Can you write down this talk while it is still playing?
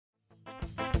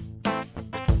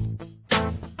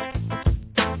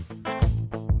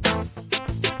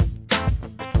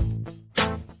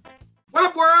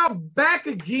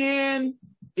again.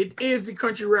 It is the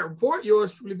Country Rap Report.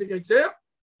 Yours truly, Big XL.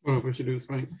 Well, what you do is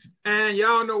fine. And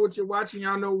y'all know what you're watching.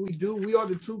 Y'all know what we do. We are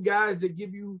the two guys that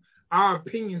give you our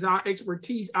opinions, our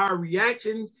expertise, our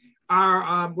reactions,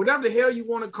 our whatever the hell you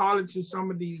want to call it, to some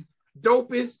of the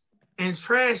dopest and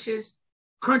trashiest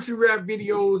country rap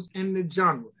videos in the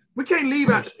genre. We can't leave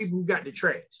out the people who got the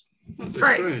trash.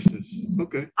 Trash.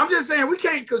 Okay. I'm just saying we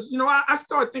can't, because I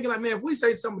started thinking like, man, if we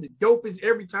say some of the dopest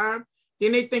every time,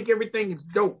 then they think everything is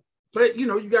dope. But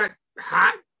you got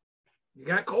hot, you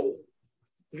got cold,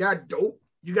 you got dope,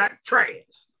 you got trash.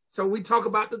 So we talk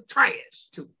about the trash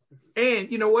too.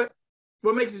 And you know what?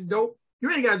 What makes it dope?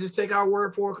 You ain't gotta just take our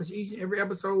word for it, because each and every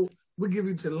episode we give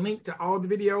you the link to all the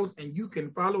videos, and you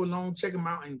can follow along, check them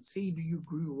out, and see do you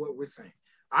agree with what we're saying.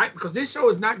 All right, because this show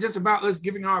is not just about us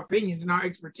giving our opinions and our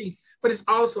expertise, but it's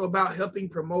also about helping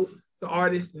promote the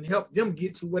artists and help them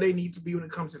get to where they need to be when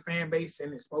it comes to fan base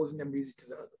and exposing their music to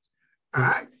the others. All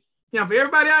right. Now, for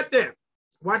everybody out there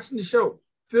watching the show,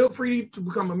 feel free to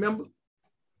become a member.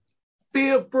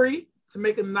 Feel free to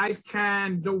make a nice,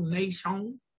 kind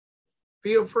donation.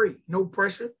 Feel free. No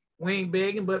pressure. We ain't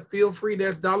begging, but feel free.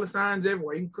 There's dollar signs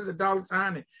everywhere. You can click a dollar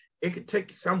sign and it could take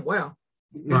you somewhere.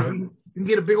 You can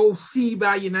get a big old C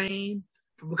by your name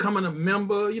for becoming a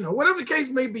member, whatever the case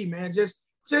may be, man. Just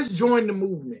join the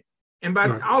movement. And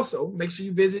also make sure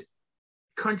you visit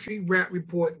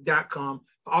countryrapreport.com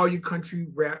for all your country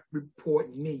rap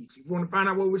report needs. If you want to find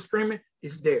out what we're streaming,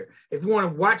 it's there. If you want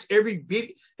to watch every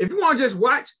video, if you want to just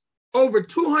watch over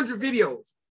 200 videos,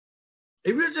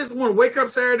 if you just want to wake up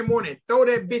Saturday morning and throw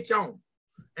that bitch on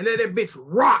and let that bitch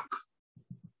rock,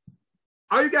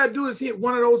 all you got to do is hit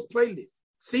one of those playlists,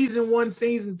 season 1,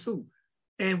 season 2,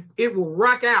 and it will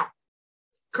rock out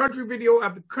country video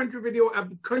after country video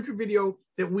after country video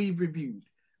that we've reviewed.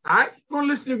 All right? You're going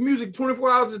to listen to music 24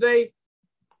 hours a day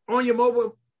on your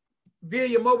mobile, via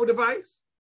your mobile device.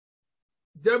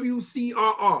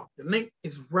 WCRR. The link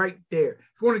is right there.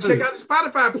 If you want to check out the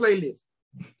Spotify playlist.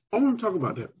 I want to talk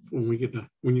about that when you get done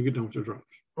with your drops.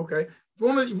 Okay.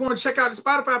 If you want to check out the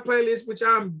Spotify playlist, which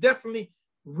I'm definitely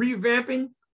revamping,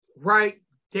 right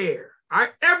there. All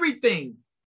right. Everything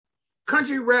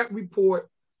Country Rap Report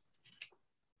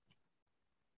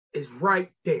is right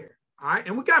there. All right.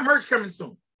 And we got merch coming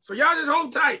soon. So y'all just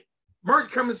hold tight. Merch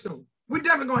coming soon. We're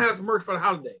definitely going to have some merch for the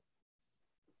holiday.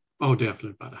 Oh,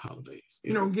 definitely by the holidays.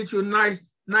 Yeah. Get you a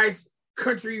nice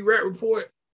Country Rap Report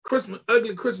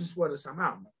ugly Christmas sweater or something. I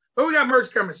don't know. But we got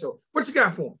merch coming, so what you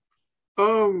got for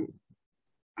them?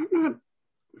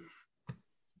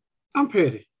 I'm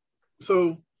petty.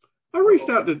 So I reached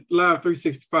out to Live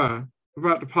 365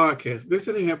 about the podcast. They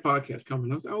said they had podcasts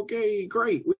coming. I was like, okay,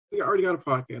 great. We already got a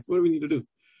podcast. What do we need to do?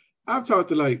 I've talked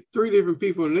to like 3 different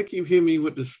people, and they keep hitting me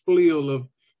with the spiel of,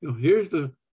 here's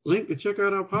the link to check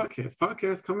out our podcast.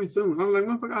 Podcast coming soon. I'm like,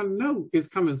 motherfucker, I know it's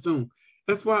coming soon.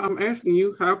 That's why I'm asking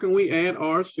you, how can we add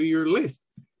ours to your list?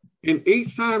 And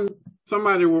each time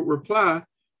somebody will reply,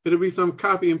 it'll be some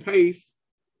copy and paste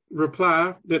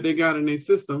reply that they got in their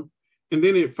system. And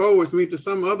then it forwards me to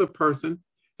some other person.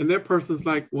 And that person's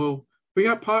like, well, we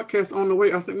got podcasts on the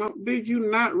way. I said, well, did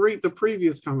you not read the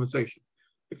previous conversation?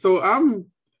 So I'm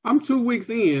 2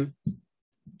 weeks in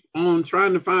on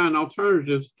trying to find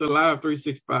alternatives to Live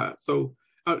 365. So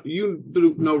you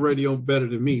do know radio better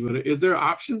than me, but is there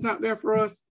options out there for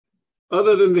us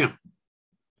other than them?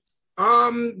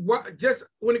 Just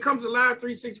when it comes to Live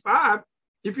 365,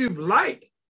 if you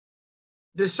like,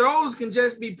 the shows can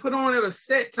just be put on at a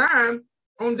set time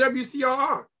on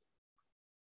WCRR.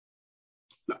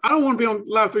 I don't want to be on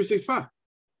Live 365.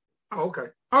 Oh, okay.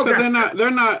 Because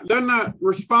they're not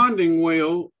responding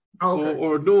well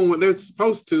or doing what they're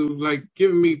supposed to, like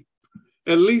giving me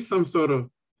at least some sort of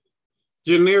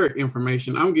generic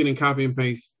information. I'm getting copy and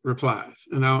paste replies,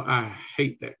 and I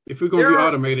hate that. If we're going to be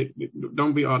automated,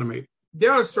 don't be automated.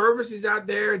 There are services out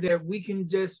there that we can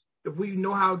just, if we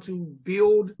know how to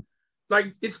build,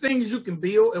 like it's things you can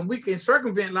build, and we can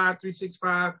circumvent Live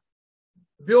 365,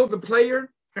 build the player,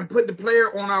 and put the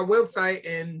player on our website,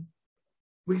 and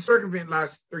we circumvent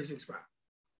Live 365.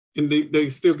 And they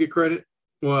still get credit?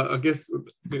 Well, I guess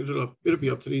it'll be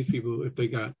up to these people if they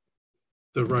got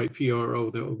the right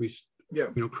PRO that will be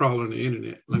crawling the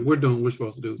internet like we're doing what we're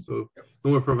supposed to do. So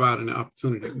and we're providing the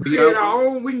opportunity. We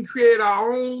can create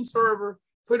our own server,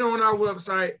 put it on our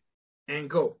website, and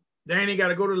go. They ain't got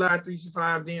to go to Live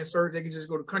 365, then search. They can just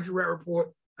go to Country Rap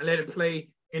Report and let it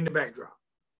play in the backdrop.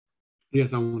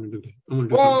 Yes, I want to do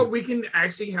that. We can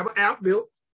actually have an app built.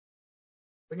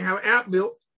 We can have an app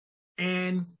built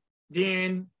and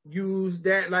then use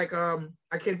that like I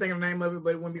can't think of the name of it,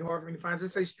 but it wouldn't be hard for me to find.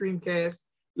 Just say Streamcast.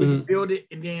 We can build it,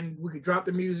 and then we could drop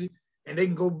the music. and they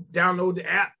can go download the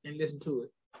app and listen to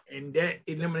it. And that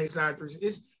eliminates Live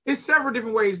 360. It's several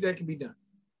different ways that can be done.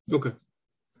 Okay.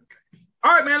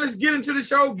 All right, man, let's get into the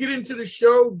show.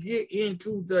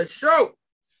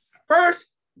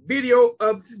 First video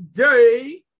of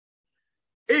today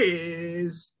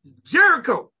is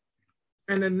Jericho.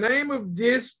 And the name of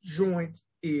this joint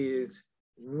is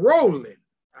Rolling.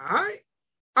 All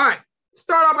right.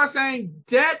 Start off by saying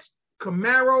that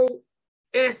Camaro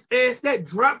SS, that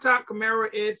drop top Camaro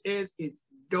SS is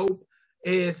dope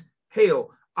as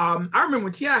hell. I remember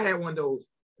when T.I. had one of those.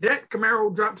 That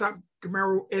Camaro drop top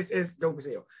Camaro SS dope as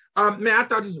hell. Man, I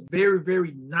thought this was a very,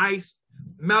 very nice,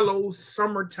 mellow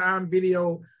summertime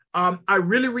video. I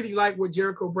really, really like what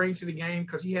Jericho brings to the game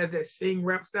because he has that sing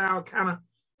rap style kind of,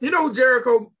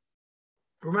 Jericho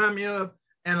remind me of,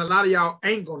 and a lot of y'all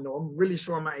ain't gonna know. I'm really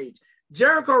showing my age.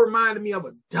 Jericho reminded me of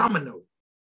a Domino.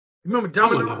 Remember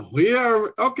Domino? Yeah,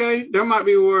 okay. That might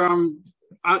be where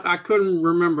I couldn't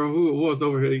remember who it was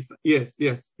over here. Yes.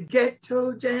 Get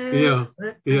to jam.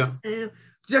 Yeah.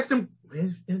 Justin.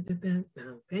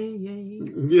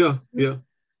 Yeah.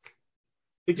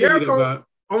 Jericho,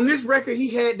 on this record, he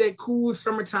had that cool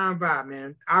summertime vibe,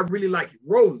 man. I really like it.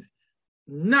 Rolling.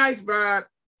 Nice vibe.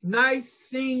 Nice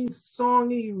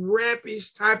sing-songy,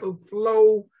 rapish type of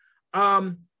flow.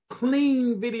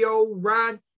 Clean video,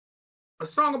 ride. A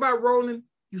song about rolling.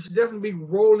 You should definitely be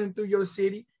rolling through your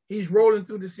city. He's rolling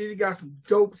through the city, got some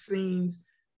dope scenes.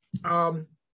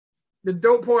 The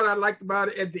dope part I liked about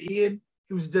it at the end,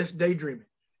 he was just daydreaming.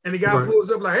 And the guy pulls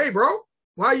up like, hey, bro,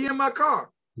 why are you in my car?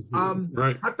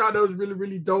 Right. I thought that was really,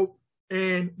 really dope.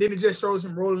 And then it just shows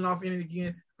him rolling off in it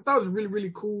again. I thought it was a really,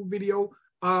 really cool video.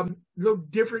 A little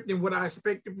different than what I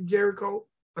expected from Jericho,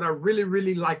 but I really,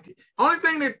 really liked it. Only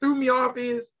thing that threw me off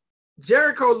is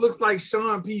Jericho looks like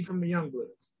Sean P from the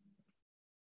Youngbloods.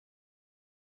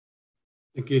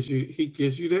 He gives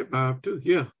you that vibe too.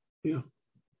 Yeah.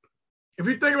 If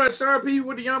you think about Sean P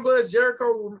with the Youngbloods,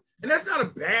 Jericho, and that's not a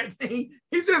bad thing.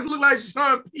 He just looked like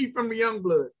Sean P from the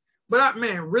Youngbloods. But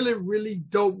man, really, really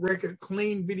dope record,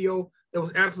 clean video. There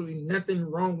was absolutely nothing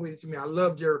wrong with it to me. I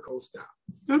love Jericho's style.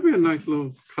 That'd be a nice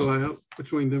little collab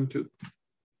between them two.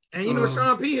 And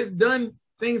Sean P has done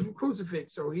things with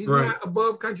Crucifix, so he's not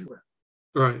above country rap.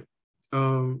 Right.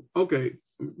 Okay.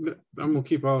 I'm gonna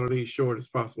keep all of these short as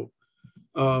possible.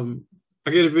 I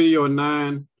get a video of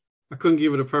 9. I couldn't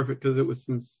give it a perfect because it was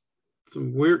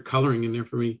some weird coloring in there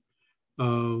for me.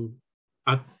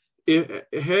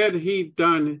 Had he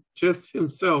done just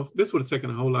himself, this would have taken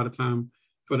a whole lot of time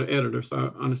for the editor, so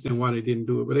I understand why they didn't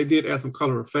do it. But they did add some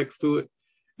color effects to it,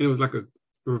 and it was like a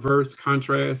reverse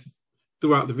contrast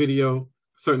throughout the video.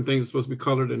 Certain things were supposed to be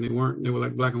colored, and they weren't. They were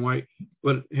like black and white.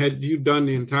 But had you done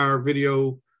the entire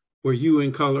video where you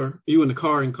in the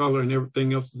car in color, and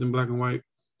everything else is in black and white,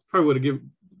 probably would have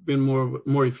been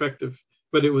more effective.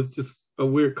 But it was just a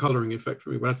weird coloring effect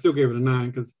for me. But I still gave it a 9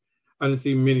 because I didn't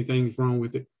see many things wrong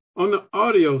with it. On the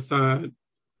audio side,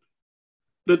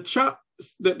 the chops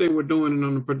that they were doing and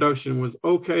on the production was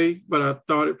okay, but I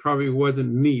thought it probably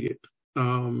wasn't needed.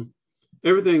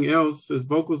 Everything else, his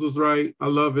vocals was right. I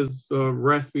love his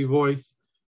raspy voice.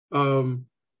 Everything,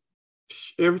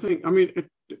 I mean,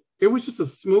 it was just a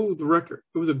smooth record.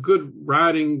 It was a good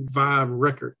riding vibe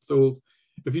record. So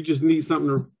if you just need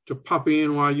something to pop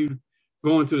in while you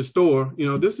go into the store,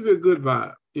 this would be a good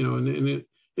vibe, and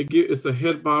it's a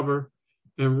head bobber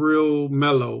and real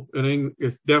mellow.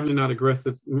 It's definitely not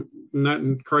aggressive,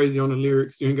 nothing crazy on the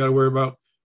lyrics. You ain't got to worry about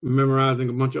memorizing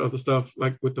a bunch of other stuff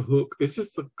like with the hook. It's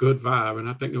just a good vibe, and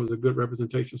I think it was a good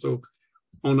representation. So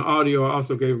on the audio, I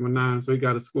also gave him a 9, so he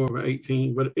got a score of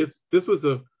 18. But this was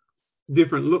a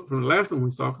different look from the last one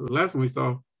we saw, because the last one we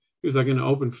saw, he was like in an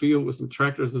open field with some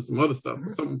tractors and some other stuff.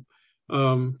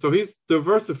 So he's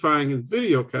diversifying his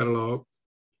video catalog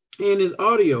and his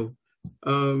audio.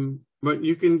 But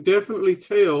you can definitely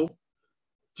tell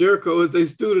Jericho is a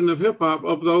student of hip hop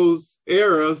of those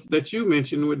eras that you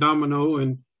mentioned with Domino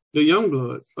and the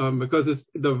Youngbloods, because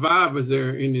the vibe is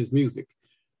there in his music.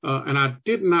 And I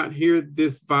did not hear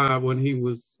this vibe when he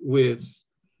was with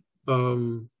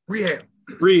Rehab.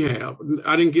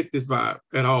 I didn't get this vibe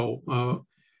at all.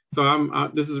 So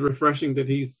this is refreshing that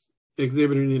he's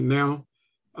exhibiting it now.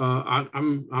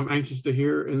 I'm anxious to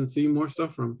hear and see more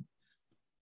stuff from him.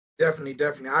 Definitely.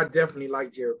 I definitely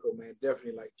like Jericho, man.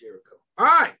 Definitely like Jericho. All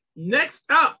right, next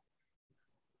up,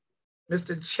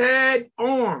 Mr. Chad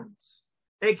Arms,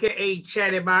 a.k.a.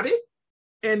 Chatty Body.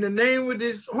 And the name of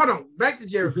this, hold on, back to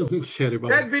Jericho.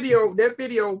 That video,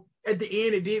 at the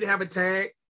end, it did have a tag,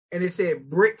 and it said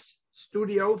Bricks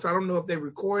Studio. So I don't know if they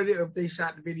recorded it or if they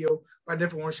shot the video, but I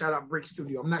definitely want to shout out Brick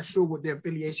Studio. I'm not sure what their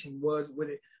affiliation was with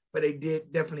it, but they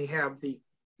did definitely have the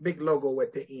big logo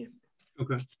at the end.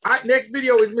 Okay. All right, next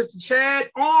video is Mr. Chad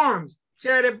Arms,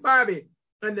 Chad and Bobby.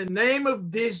 And the name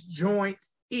of this joint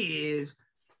is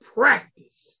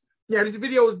Practice. Now, this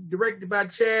video is directed by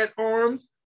Chad Arms,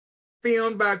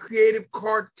 filmed by Creative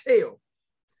Cartel.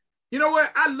 You know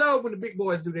what? I love when the big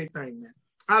boys do their thing, man.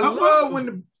 I love when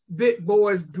the big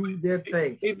boys do their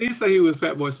thing. He did say he was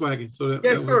Fat Boy Swagging. So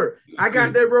yes, sir. I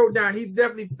got that wrote down. He's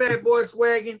definitely Fat Boy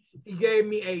Swagging. He gave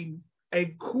me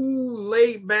a cool,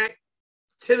 laid back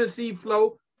Tennessee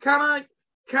flow. Kind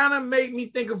of made me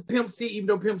think of Pimp C, even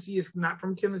though Pimp C is not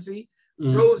from Tennessee.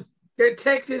 Mm-hmm. That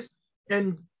Texas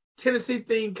and Tennessee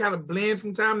thing kind of blends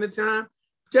from time to time.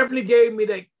 Definitely gave me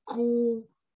that cool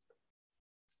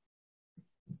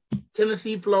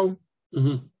Tennessee flow.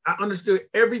 Mm-hmm. I understood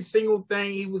every single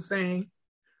thing he was saying.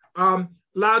 A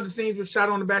lot of the scenes were shot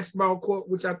on the basketball court,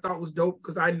 which I thought was dope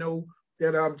because I know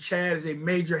that Chad is a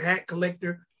major hat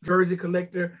collector, jersey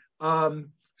collector,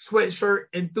 sweatshirt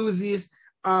enthusiast.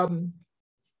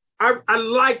 I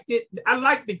liked it. I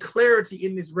liked the clarity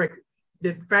in this record.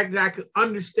 The fact that I could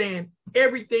understand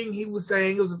everything he was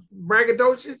saying. It was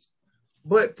braggadocious,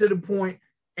 but to the point,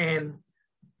 and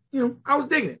I was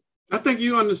digging it. I think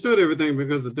you understood everything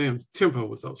because the damn tempo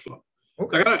was so slow.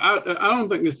 Okay. Like, I don't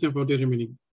think this tempo did him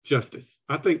any justice.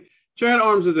 I think Chad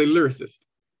Arms is a lyricist,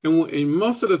 and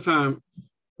most of the time,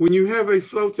 when you have a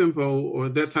slow tempo or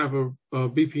that type of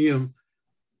BPM,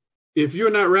 if you're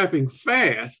not rapping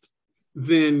fast,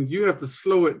 then you have to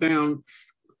slow it down,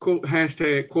 quote,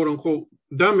 hashtag, quote unquote,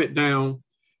 dumb it down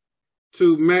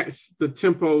to match the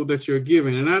tempo that you're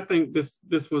giving. And I think this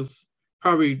was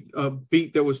probably a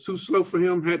beat that was too slow for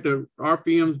him. Had the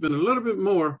RPMs been a little bit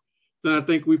more, then I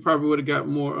think we probably would have got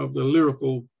more of the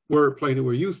lyrical wordplay that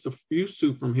we're used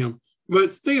to from him.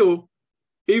 But still,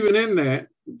 even in that,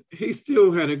 he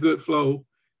still had a good flow.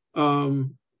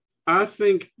 I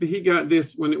think that he got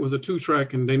this when it was a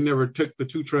 2-track and they never took the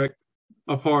 2-track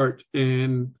apart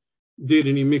and did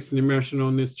any mixing and mashing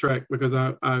on this track because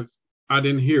I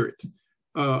didn't hear it.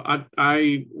 The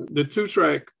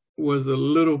 2-track was a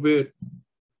little bit,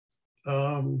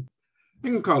 you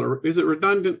can call it, is it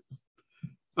redundant?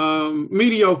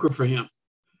 Mediocre for him.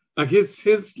 Like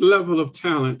his level of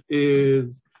talent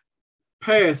is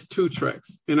past 2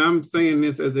 tracks. And I'm saying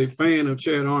this as a fan of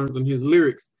Chad Arms and his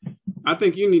lyrics. I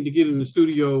think you need to get in the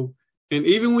studio. And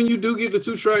even when you do get the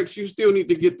 2 tracks, you still need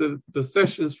to get the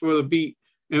sessions for the beat.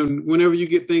 And whenever you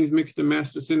get things mixed and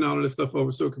mastered, send all of this stuff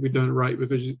over so it can be done right,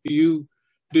 because you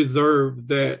deserve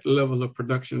that level of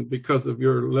production because of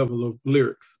your level of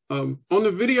lyrics. On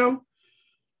the video,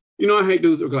 I hate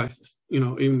dudes with glasses,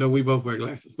 even though we both wear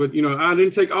glasses. But, I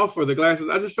didn't take off for the glasses.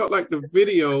 I just felt like the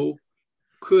video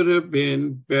could have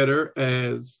been better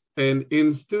as an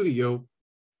in-studio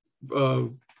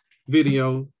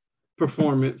video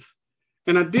performance.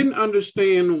 And I didn't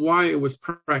understand why it was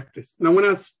practice. Now, when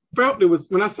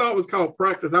I saw it was called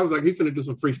Practice, I was like, he's going to do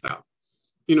some freestyle,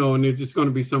 and it's just going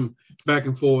to be some back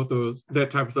and forth or that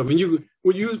type of stuff. And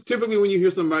typically when you hear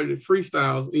somebody that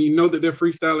freestyles and you know that they're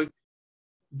freestyling,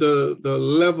 the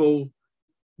level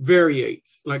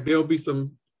variates. Like there'll be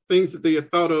some things that they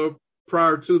had thought of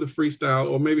prior to the freestyle,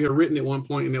 or maybe had written at one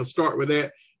point, and they'll start with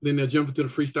that, then they'll jump into the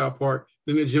freestyle part,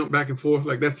 then they jump back and forth.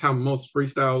 Like that's how most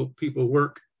freestyle people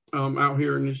work out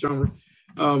here in this genre.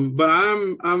 But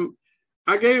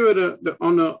I gave it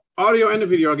on the audio and the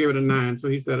video, I gave it a 9. So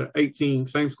he said an 18,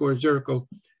 same score as Jericho.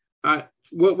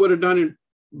 What would have done it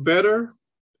better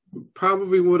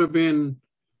probably would have been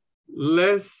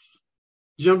less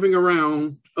jumping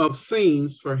around of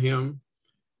scenes for him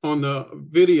on the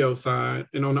video side,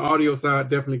 and on the audio side,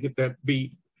 definitely get that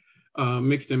beat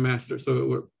mixed and mastered so it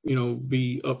would,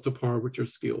 be up to par with your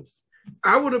skills.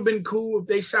 I would have been cool if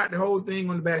they shot the whole thing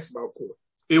on the basketball court.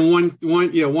 In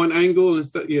one angle and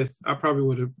stuff. Yes, I probably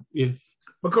would have. Yes,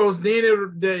 because then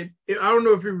I don't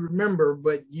know if you remember,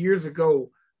 but years ago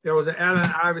there was an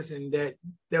Allen Iverson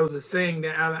there was a saying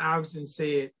that Allen Iverson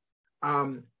said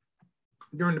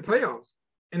during the playoffs,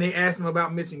 and they asked him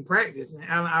about missing practice, and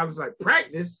Allen Iverson was like,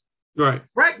 "Practice, right?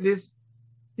 Practice?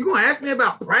 You gonna ask me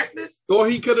about practice?" Or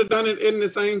he could have done it in the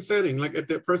same setting, like at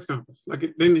that press conference.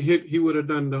 Like then he would have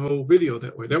done the whole video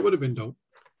that way. That would have been dope.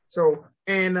 So,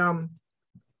 and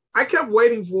I kept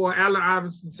waiting for Allen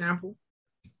Iverson sample.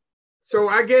 So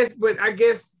I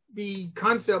guess the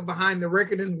concept behind the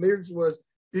record and the lyrics was,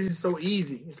 this is so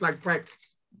easy. It's like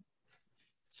practice.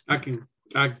 I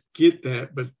get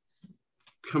that, but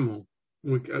come on,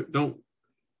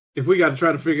 if we got to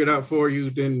try to figure it out for you,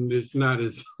 then it's not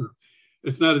as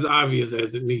obvious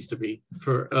as it needs to be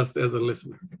for us as a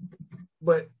listener.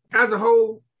 But as a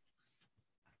whole,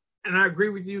 and I agree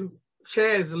with you,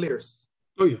 Chad is a lyricist.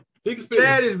 Oh yeah, he can spit.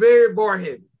 Chad is very bar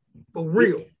heavy, for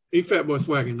real. He Fat Boy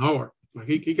swagging hard. Like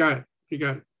he got it. He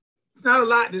got it. It's not a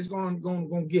lot that's gonna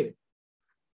get it,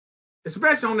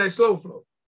 especially on that slow flow.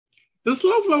 The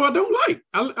slow flow I don't like.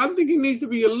 I think he needs to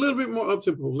be a little bit more up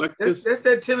tempo. Like that's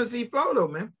that Tennessee flow though,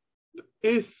 man.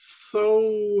 It's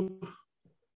so.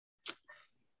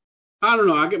 I don't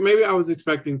know. Maybe I was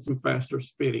expecting some faster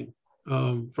spitting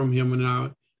from him,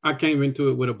 and I came into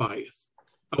it with a bias.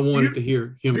 I wanted to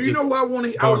hear him. Do you know who I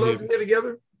would love to hear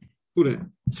together? Who that?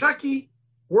 Chucky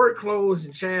Work Clothes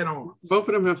and Chad Arms. Both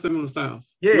of them have similar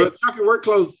styles. Yeah. But Chucky Work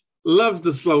Clothes loves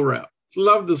the slow rap,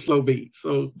 loves the slow beat.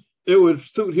 So it would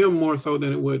suit him more so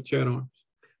than it would Chad Arms.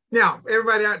 Now,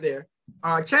 everybody out there,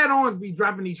 Chad Arms be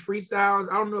dropping these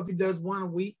freestyles. I don't know if he does one a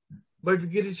week, but if you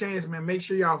get a chance, man, make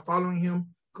sure y'all following him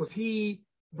because he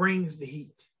brings the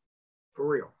heat. For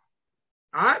real.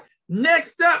 All right.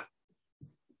 Next up,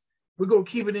 we're going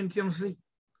to keep it in Tennessee.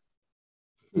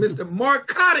 Mr.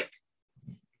 Marcotic.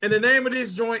 And the name of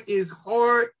this joint is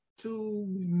Hard to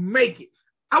Make It.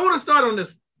 I want to start on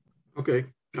this one. Okay.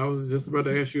 I was just about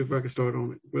to ask you if I could start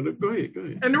on it. But go ahead.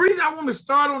 And the reason I want to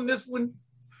start on this one,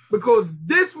 because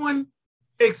this one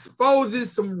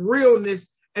exposes some realness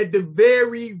at the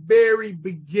very, very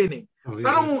beginning. Oh, yeah. So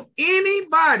I don't want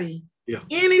anybody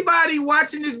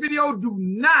watching this video, do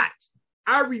not,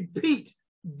 I repeat,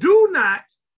 do not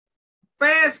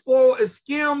fast forward and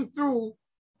skim through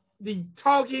the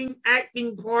talking,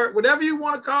 acting part, whatever you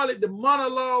want to call it, the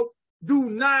monologue. Do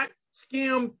not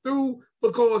skim through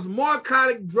because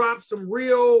Marcotic dropped some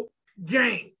real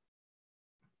game.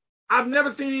 I've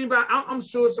never seen anybody, I'm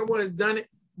sure someone has done it,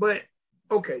 but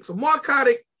okay. So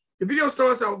Marcotic, the video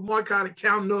starts out with Marcotic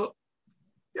counting up.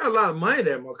 He got a lot of money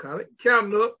there, Marcotic.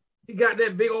 Counting up. He got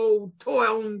that big old toy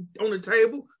on the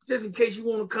table, just in case you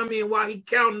want to come in while he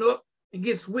counting up and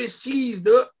get Swiss cheesed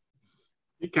up.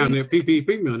 He counting that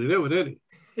PPP money. That what that is.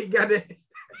 He got that.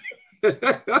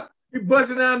 He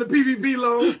busting down the PPP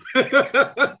loan.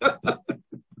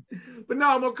 But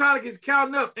no, Marcotic is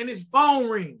counting up and his phone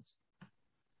rings.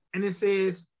 And it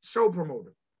says show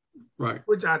promoter. Right.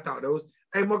 Which I thought that was.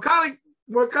 Hey, Marcotic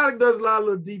does a lot of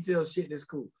little detail shit that's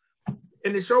cool.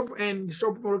 And the show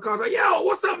promoter calls like, yo,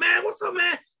 what's up, man? What's up,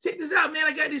 man? Check this out, man.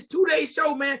 I got this 2-day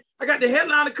show, man. I got the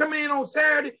headliner coming in on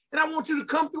Saturday, and I want you to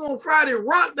come through on Friday and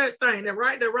rock that thing. That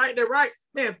right.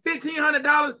 Man,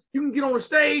 $1,500. You can get on the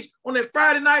stage on that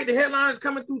Friday night. The headliner's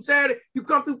coming through Saturday. You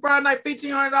come through Friday night,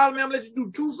 $1,500, man. I'm gonna let you do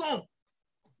 2 songs.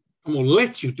 I'm gonna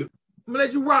let you do. I'm gonna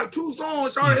let you rock 2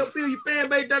 songs, trying to help fill your fan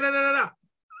base.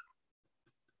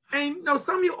 And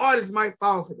some of you artists might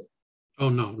fall for that. Oh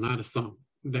no, not a song.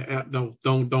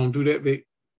 Don't do that, Vic.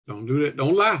 Don't do that.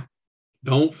 Don't lie.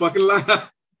 Don't fucking lie.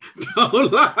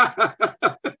 Don't lie.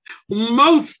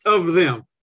 Most of them.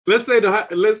 Let's say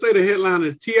the headline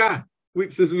is T.I.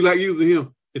 Since we like using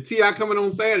him. The T.I. coming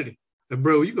on Saturday.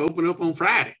 Bro, you can open up on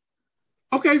Friday.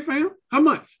 Okay, fam. How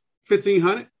much?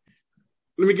 $1,500.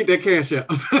 Let me get that cash out.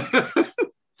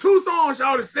 2 songs,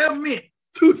 y'all, to 7 minutes.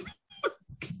 2.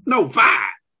 No, 5.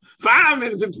 5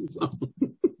 minutes and 2 songs.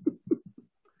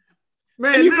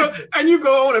 Man, and you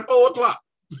go on at 4:00.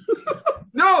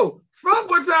 No, fuck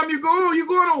what time you go on. You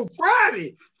going on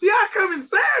Friday. See, I come in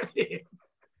Saturday.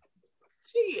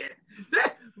 Shit.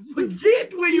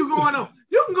 Forget where you going on.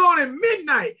 You can go on at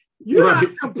midnight. You're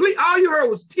not complete. All you heard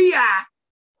was T.I.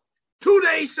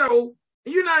 2-day show.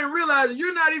 And you're not even realizing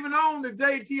you're not even on the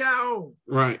day T.I. on.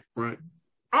 Right.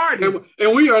 Artists.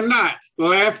 And we are not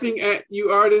laughing at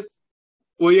you artists.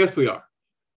 Well, yes, we are.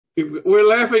 We're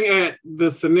laughing at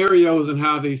the scenarios and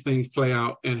how these things play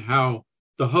out and how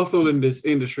the hustle in this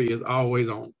industry is always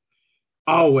on.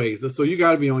 Always. So you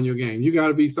got to be on your game. You got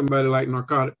to be somebody like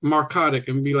Marcotic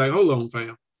and be like, hold on,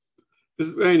 fam. This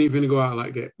ain't even going to go out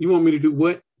like that. You want me to do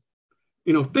what?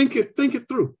 Think it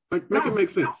through. Like, make it make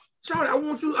sense. Charlie, I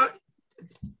want you.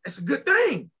 It's a good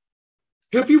thing.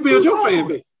 Help you build your fan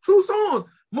base. 2 songs.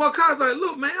 Marcotic's like,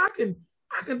 look, man, I can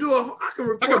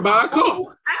record buy a car.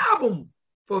 whole album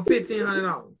for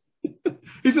 $1,500.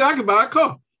 He said, I can buy a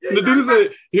car. Yeah, the dude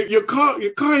said, your car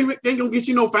ain't gonna get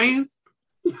you no fans.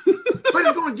 But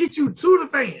it's gonna get you to the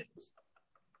fans.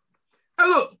 Hey,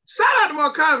 look, shout out to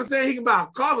Marcotic for saying he can buy a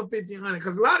car for $1,500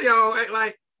 because a lot of y'all act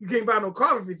like you can't buy no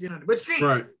car for $1,500, but you can't.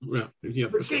 Right. Yeah.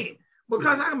 But you can't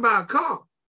because I can buy a car.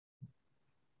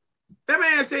 That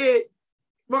man said,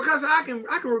 because I can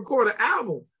record an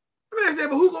album. That man said,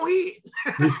 but who gonna hit?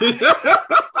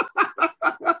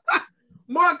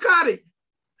 Marcotic.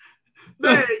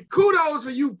 Man, kudos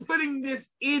for you putting this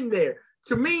in there.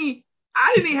 To me,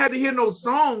 I didn't even have to hear no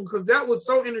song because that was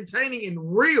so entertaining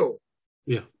and real.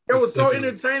 Yeah. It was so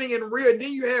entertaining and real.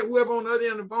 Then you had whoever on the other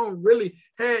end of the phone really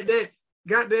had that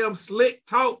goddamn slick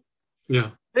talk.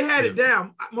 Yeah. They had it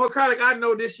down. Marcotic, I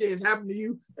know this shit has happened to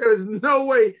you. There is no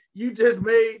way you just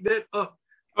made that up.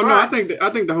 Oh, no, I think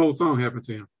the whole song happened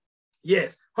to him.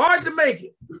 Yes. Hard to Make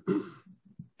It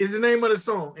is the name of the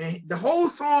song. And the whole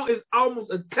song is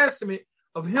almost a testament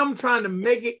of him trying to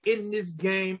make it in this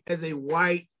game as a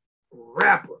white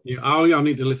rapper. Yeah, all y'all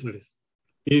need to listen to this.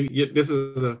 This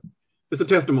is a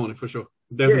testimony for sure.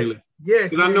 Definitely. Yes.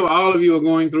 Because I know all of you are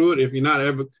going through it. If you're not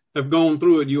ever have gone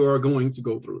through it, you are going to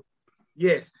go through it.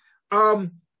 Yes.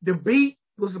 The beat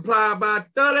was supplied by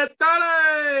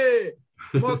 3030.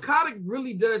 Marcotic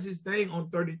really does his thing on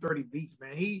 3030 beats,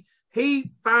 man. He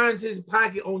finds his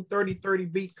pocket on 3030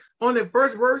 beats. On the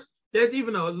first verse, there's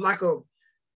even in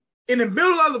the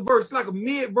middle of the verse, like a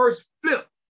mid-verse flip.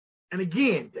 And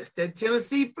again, that's that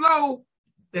Tennessee flow.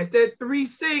 That's that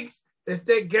 3-6. That's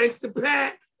that Gangsta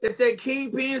Pat. That's that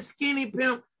Kingpin Skinny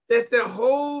Pimp. That's that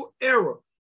whole era.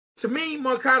 To me,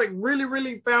 Marcotic really,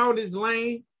 really found his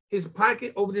lane, his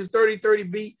pocket over this 3030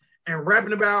 beat and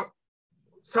rapping about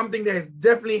something that has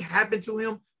definitely happened to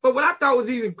him. But what I thought was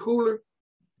even cooler,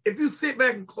 if you sit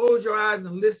back and close your eyes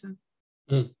and listen,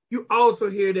 you also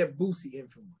hear that Boosie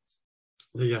influence.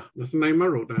 Yeah, that's the name I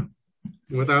wrote down,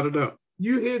 without a doubt.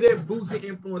 You hear that Boosie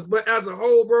influence. But as a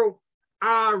whole, bro,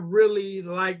 I really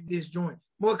like this joint.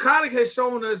 Marcotic has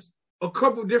shown us a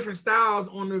couple different styles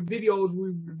on the videos we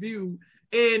reviewed.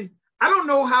 And I don't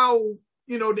know how,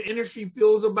 the industry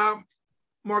feels about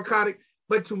Marcotic,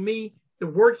 but to me, the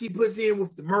work he puts in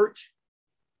with the merch,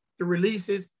 the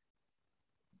releases,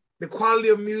 the quality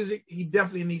of music, he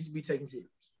definitely needs to be taken serious.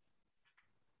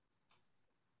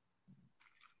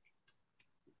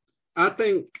 I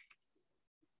think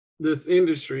this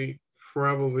industry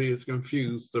probably is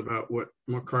confused about what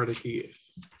Marcotic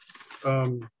is.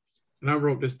 And I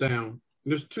wrote this down.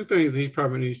 There's two things that he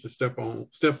probably needs to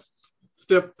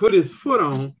put his foot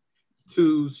on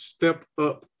to step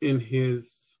up in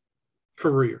his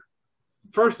career.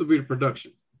 First will be the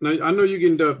production. Now, I know you're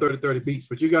getting Dub 3030 beats,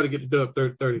 but you got to get the Dub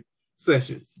 3030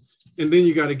 sessions. And then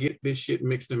you got to get this shit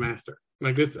mixed and mastered.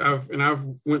 Like this, I've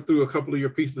went through a couple of your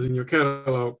pieces in your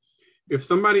catalog. If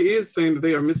somebody is saying that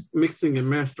they are mixing and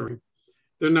mastering,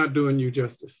 they're not doing you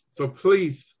justice. So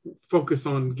please focus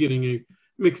on getting a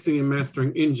mixing and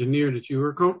mastering engineer that you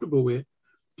are comfortable with.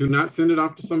 Do not send it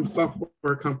off to some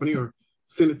software company or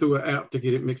send it through an app to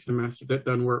get it mixed and mastered. That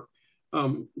doesn't work.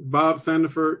 Bob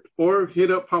Sandiford or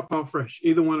hit up Pawpaw Fresh.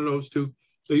 Either one of those two.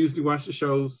 They usually watch the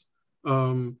shows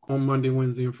on Monday,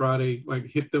 Wednesday, and Friday. Like,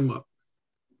 hit them up.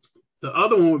 The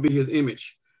other one would be his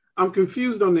image. I'm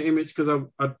confused on the image because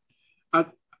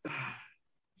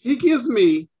he gives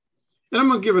me, and I'm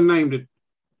gonna give a name that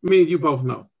me and you both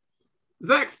know.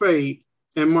 Zach Spade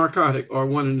and Marcotic are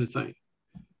one and the same.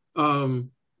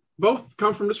 Both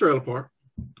come from the trailer park.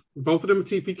 Both of them are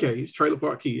TPKs, trailer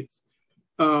park kids.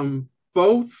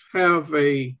 Both have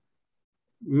a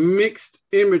mixed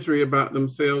imagery about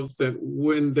themselves that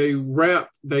when they rap,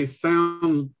 they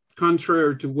sound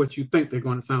contrary to what you think they're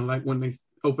going to sound like when they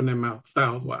open their mouth,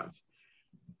 styles-wise.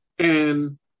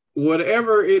 And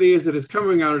whatever it is that is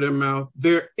coming out of their mouth,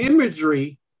 their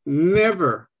imagery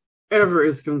never, ever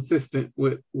is consistent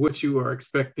with what you are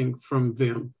expecting from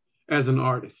them as an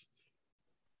artist.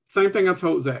 Same thing I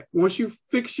told Zach. Once you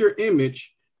fix your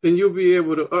image, then you'll be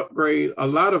able to upgrade a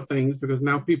lot of things because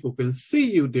now people can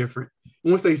see you different.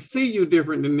 And once they see you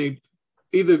different, then they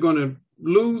either going to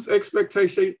lose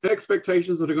expectations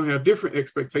or they're going to have different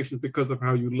expectations because of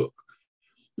how you look.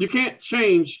 You can't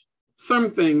change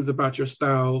some things about your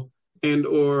style and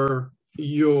or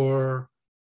your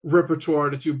repertoire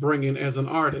that you bring in as an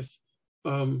artist.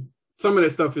 Some of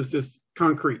that stuff is just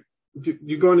concrete.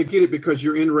 You're going to get it because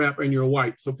you're in rap and you're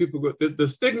white. So people go, the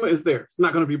stigma is there. It's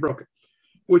not going to be broken.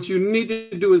 What you need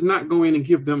to do is not go in and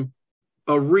give them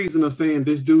a reason of saying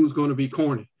this dude's going to be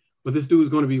corny, or this dude's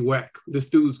going to be whack, this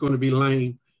dude's going to be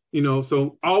lame,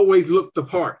 so always look the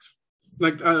part.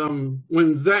 Like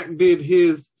when Zach did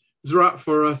his drop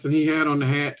for us and he had on the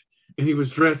hat and he was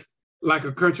dressed like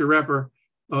a country rapper,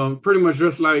 pretty much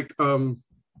dressed like,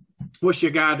 what's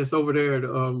your guy that's over there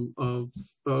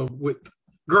with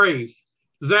Graves?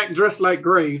 Zach dressed like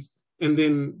Graves. And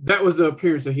then that was the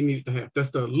appearance that he needed to have.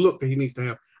 That's the look that he needs to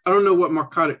have. I don't know what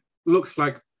Marcotic looks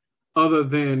like other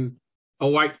than a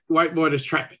white boy that's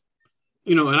trapping,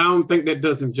 and I don't think that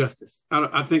does him justice.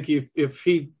 I think if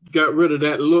he got rid of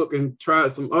that look and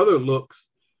tried some other looks,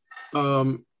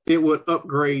 it would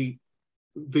upgrade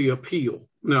the appeal.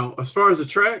 Now, as far as the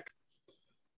track,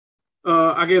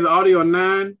 I gave the audio a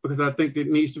 9 because I think it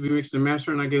needs to be mixed and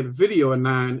mastered, and I gave the video a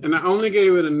 9. And I only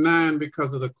gave it a 9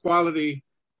 because of the quality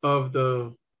of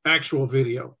the actual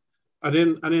video. I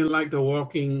didn't like the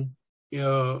walking,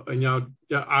 and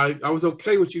I was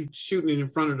okay with you shooting it in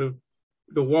front of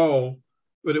the wall,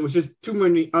 but it was just too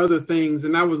many other things.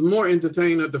 And I was more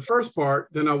entertained at the first part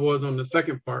than I was on the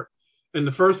second part. And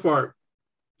the first part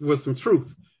was some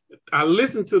truth. I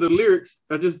listened to the lyrics.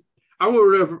 I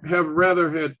would have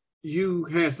rather had you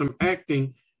had some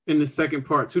acting in the second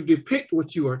part to depict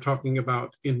what you are talking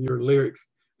about in your lyrics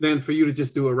than for you to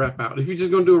just do a rap out. If you're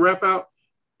just going to do a rap out,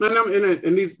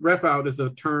 and these rap out is a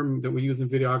term that we use in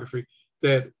videography,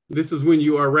 that this is when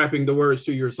you are rapping the words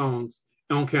to your songs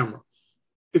on camera.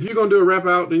 If you're going to do a rap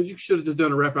out, then you should have just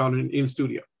done a rap out in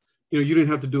studio. You didn't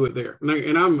have to do it there.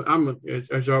 And I'm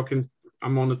as y'all can,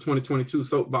 I'm on the 2022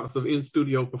 soapbox of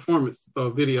in-studio performance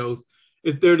videos.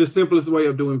 They're the simplest way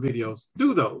of doing videos.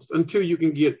 Do those until you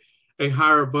can get a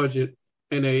higher budget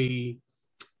and a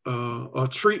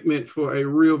treatment for a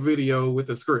real video with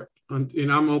a script.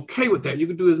 And I'm okay with that. You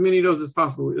can do as many of those as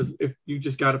possible if you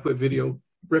just got to put video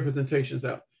representations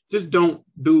out. Just don't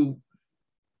do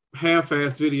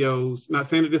half-ass videos, not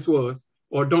saying that this was,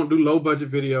 or don't do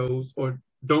low-budget videos, or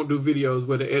don't do videos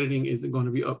where the editing isn't going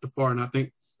to be up to par. And I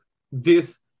think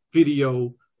this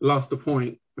video lost the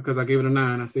point because I gave it a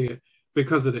 9. I said,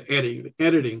 because of the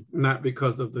editing, not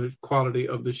because of the quality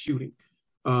of the shooting.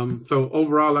 So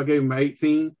overall, I gave him an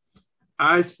 18.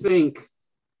 I think,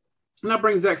 and I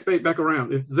bring Zach Spade back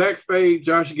around. If Zach Spade,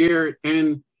 Josh Garrett,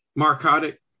 and Mark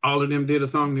Kotick, all of them did a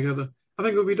song together, I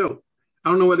think it would be dope. I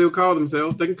don't know what they would call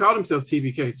themselves. They can call themselves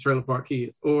TBK, Trailer Park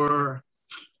Kids, or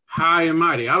High and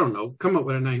Mighty. I don't know. Come up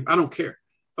with a name. I don't care.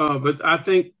 But I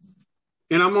think,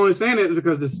 and I'm only saying it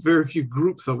because there's very few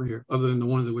groups over here other than the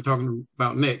ones that we're talking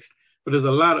about next. But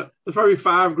there's probably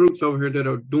 5 groups over here that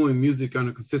are doing music on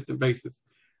a consistent basis.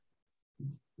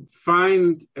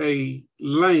 Find a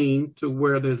lane to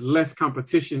where there's less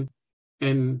competition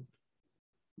and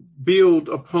build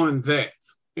upon that.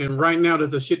 And right now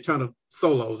there's a shit ton of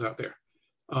solos out there.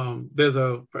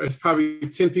 There's probably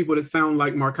 10 people that sound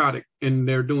like Mark Kotick and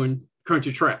they're doing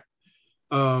country trap.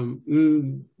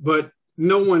 But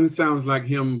no one sounds like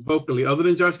him vocally other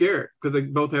than Josh Garrett, because they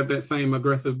both have that same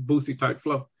aggressive Boosie type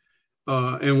flow.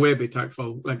 And Webby type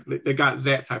flow, like they got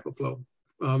that type of flow.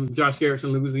 Josh Garrett's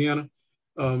in Louisiana.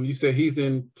 You said he's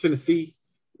in Tennessee.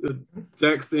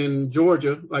 Zach's in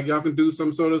Georgia. Like y'all can do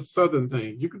some sort of Southern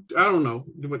thing. You could, I don't know,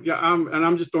 but yeah,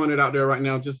 I'm just throwing it out there right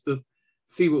now just to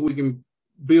see what we can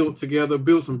build together,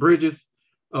 build some bridges,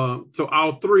 so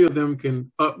all 3 of them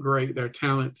can upgrade their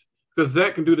talent. Because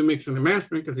Zach can do the mixing and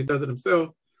mastering because he does it himself.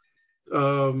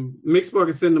 Mixboard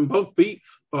can send them both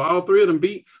beats or all 3 of them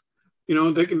beats.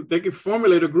 They can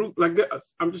formulate a group like that.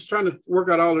 I'm just trying to work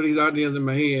out all of these ideas in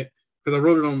my head because I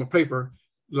wrote it on my paper.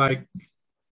 And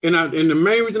the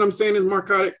main reason I'm saying is Mark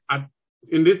Kotick,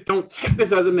 don't take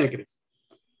this as a negative.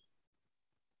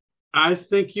 I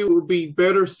think you would be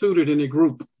better suited in a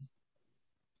group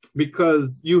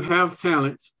because you have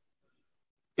talent.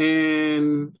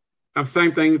 And I'm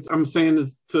saying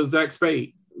this to Zach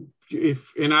Spade.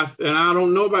 And I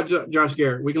don't know about Josh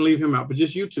Garrett. We can leave him out, but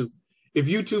just you two. If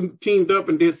you two teamed up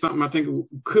and did something, I think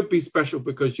it could be special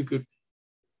because you could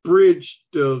bridge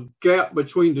the gap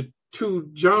between the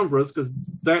 2 genres, because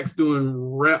Zach's doing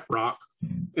rap rock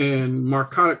and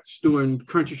Mark Kotick's doing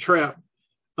country trap.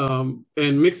 And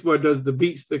Mixboy does the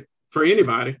beats for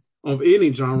anybody of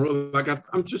any genre. Like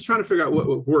I'm just trying to figure out what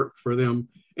would work for them,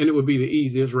 and it would be the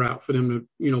easiest route for them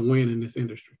to, win in this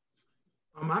industry.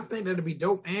 I think that'd be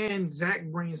dope. And Zach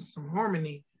brings some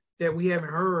harmony that we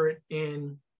haven't heard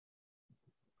in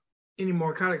any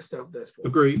more Kotick stuff thus far.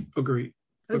 Agreed.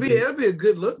 That'll be a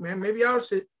good look, man. Maybe y'all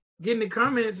should get in the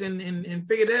comments and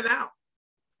figure that out.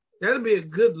 That'll be a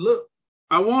good look.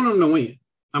 I want him to win.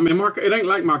 I mean, it ain't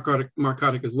like Mark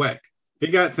Kotick is whack. He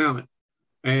got talent,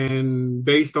 and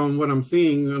based on what I'm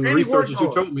seeing on the research that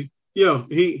you told me, yeah,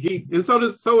 he and so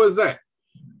is Zach.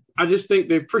 I just think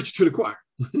they preach to the choir,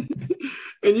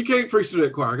 and you can't preach to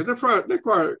that choir because that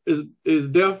choir is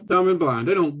deaf, dumb, and blind.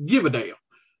 They don't give a damn.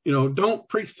 Don't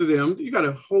preach to them. You got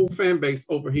a whole fan base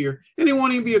over here, and it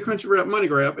won't even be a country rap money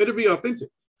grab. It'll be authentic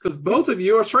because both of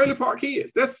you are Trailer Park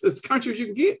Kids. That's as country as you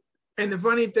can get. And the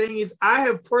funny thing is, I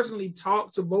have personally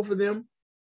talked to both of them.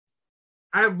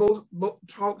 I have both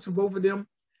talked to both of them,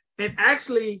 and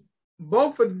actually,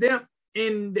 both of them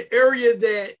in the area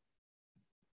that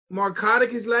Mark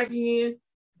Kotick is lacking in,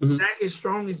 Zach is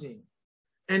strongest in,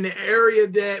 and the area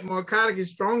that Mark Kotick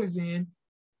is strongest in,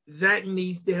 Zach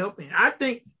needs to help in. I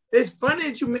think it's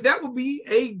funny that that would be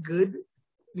a good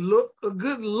look,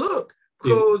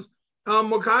 because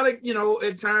Makata,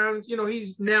 at times,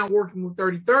 he's now working with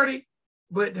 3030,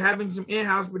 but having some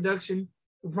in-house production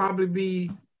will probably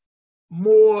be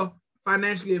more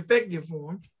financially effective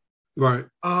for him. Right.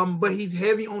 But he's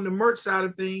heavy on the merch side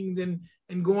of things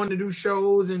and going to do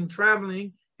shows and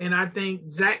traveling. And I think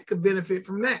Zach could benefit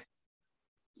from that.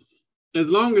 As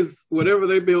long as whatever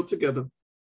they build together,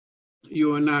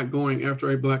 you are not going after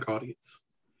a Black audience.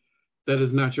 That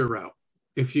is not your route.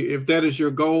 If that is your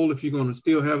goal, if you're going to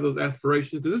still have those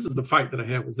aspirations, because this is the fight that I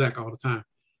have with Zach all the time.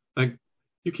 Like,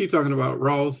 you keep talking about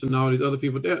Ross and all these other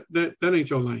people. That ain't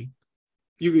your lane.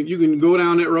 You can go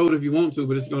down that road if you want to,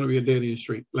 but it's going to be a dead end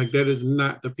street. Like, that is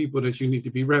not the people that you need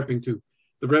to be rapping to.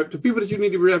 The people that you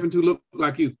need to be rapping to look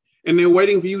like you. And they're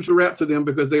waiting for you to rap to them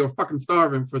because they are fucking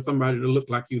starving for somebody to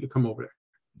look like you to come over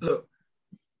there. Look,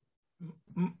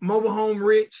 mobile home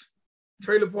rich,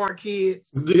 trailer park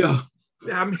kids. Yeah.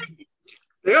 I mean,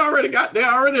 they're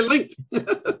already linked.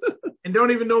 And don't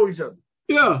even know each other.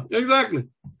 Yeah, exactly.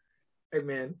 Hey,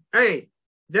 man. Hey,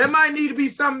 that might need to be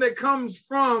something that comes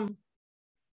from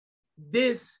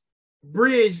this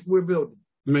bridge we're building.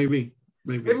 Maybe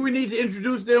we need to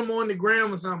introduce them on the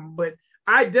gram or something. But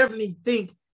I definitely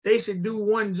think they should do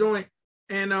one joint.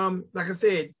 And like I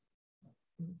said,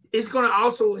 it's going to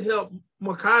also help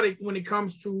Makata when it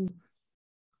comes to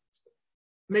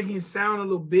making his sound a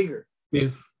little bigger.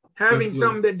 Yes. Having absolutely.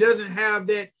 something that doesn't have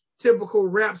that typical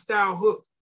rap style hook.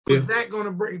 Because Zach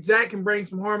can bring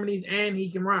some harmonies and he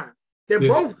can rhyme.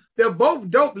 They're both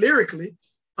dope lyrically.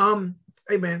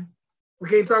 Hey man, we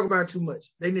can't talk about it too much.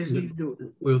 They just need to do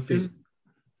it. We'll see.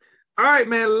 All right,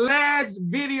 man. Last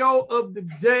video of the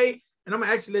day. And I'm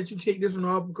gonna actually let you kick this one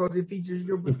off because it features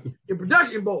your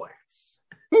production boys.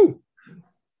 Ooh.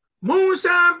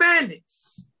 Moonshine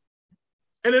Bandits.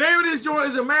 And the name of this joint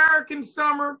is American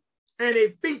Summer, and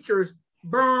it features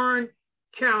Bern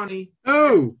County.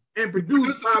 Oh. And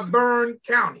produced by Bern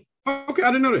County. Okay,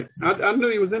 I didn't know that. I knew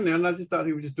he was in there, and I just thought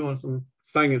he was just doing some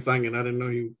singing. I didn't know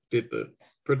he did the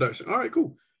production. All right,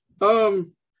 cool.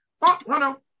 Hold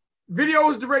on. Video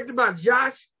was directed by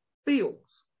Josh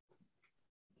Fields.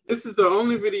 This is the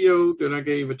only video that I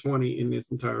gave a 20 in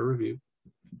this entire review.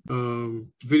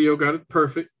 Video got it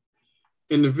perfect.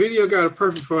 And the video got it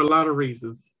perfect for a lot of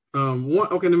reasons. Let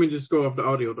me just go off the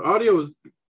audio. The audio is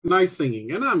nice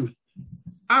singing, and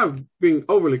I've been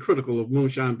overly critical of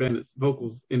Moonshine Bandit's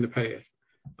vocals in the past.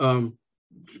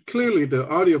 Clearly, the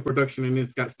audio production in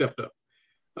this got stepped up.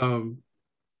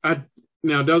 That's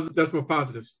my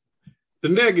positives. The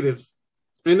negatives,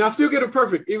 and I still get it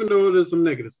perfect, even though there's some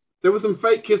negatives. There was some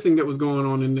fake kissing that was going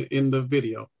on in the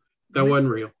video that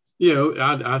wasn't real. Yeah,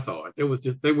 I saw it. It was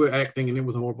just they were acting, and it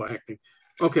was horrible acting.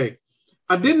 Okay,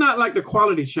 I did not like the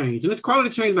quality change, and this quality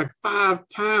changed like 5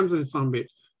 times in some bitch.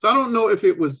 So I don't know if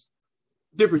it was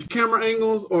different camera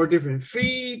angles or different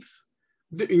feeds.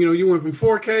 You went from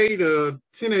 4K to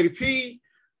 1080p.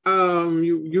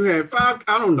 You had 5.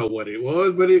 I don't know what it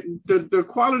was, but the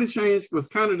quality change was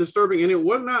kind of disturbing, and it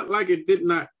was not like it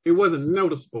wasn't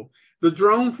noticeable. The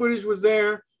drone footage was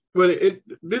there, but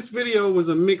this video was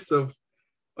a mix of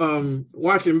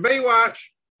watching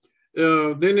Baywatch.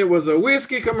 Then it was a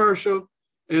whiskey commercial,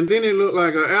 and then it looked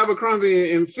like an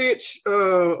Abercrombie and Fitch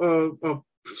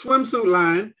swimsuit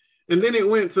line. And then it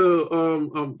went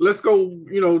to let's go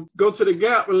to the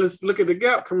Gap and let's look at the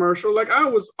Gap commercial. Like, I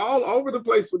was all over the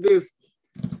place with this.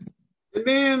 And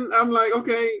then I'm like,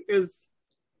 okay, as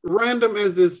random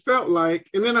as this felt like,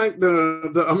 and then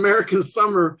the American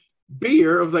Summer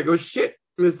beer, I was like, oh shit,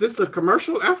 is this a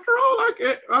commercial after all?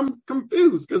 Like, I'm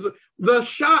confused because the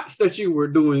shots that you were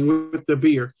doing with the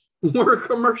beer were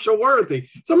commercial worthy.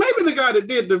 So maybe the guy that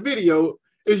did the video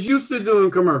is used to doing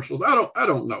commercials. I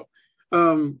don't know.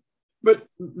 But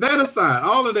that aside,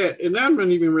 all of that, and I'm not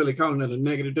even really calling it a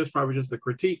negative, that's probably just a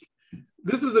critique.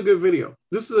 This is a good video.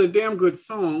 This is a damn good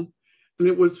song.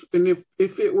 And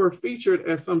if it were featured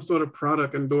as some sort of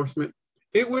product endorsement,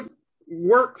 it would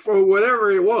work for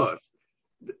whatever it was.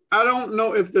 I don't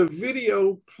know if the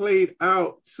video played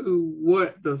out to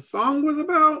what the song was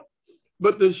about,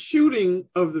 but the shooting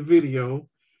of the video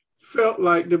felt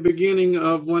like the beginning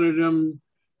of one of them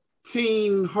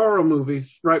teen horror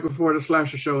movies right before the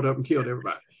slasher showed up and killed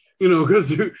everybody. Because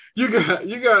you got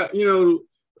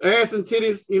ass and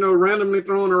titties, randomly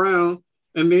thrown around,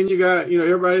 and then you got,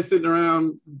 everybody sitting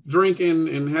around drinking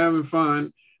and having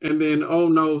fun, and then, oh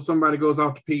no, somebody goes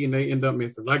off to pee and they end up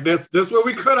missing. Like, that's where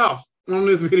we cut off on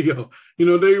this video.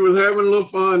 They was having a little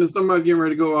fun and somebody's getting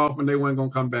ready to go off and they weren't gonna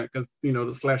come back because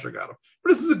the slasher got them.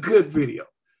 But this is a good video.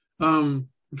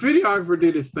 Videographer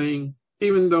did his thing,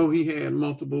 even though he had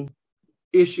multiple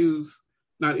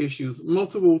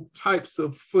types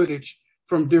of footage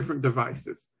from different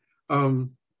devices.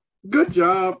 Good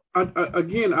job.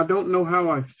 Again, I don't know how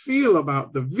I feel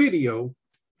about the video,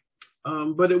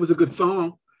 but it was a good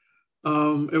song.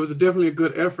 It was definitely a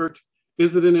good effort.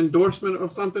 Is it an endorsement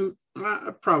of something?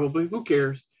 Probably. Who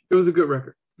cares? It was a good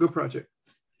record. Good project.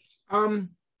 I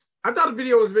thought the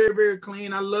video was very, very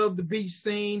clean. I love the beach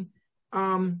scene.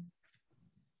 I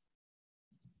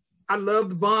love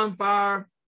the bonfire.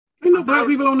 Ain't no black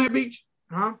people on that beach.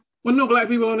 Huh? Well, no black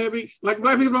people on that beach. Like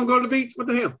black people don't go to the beach. What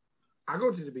the hell? I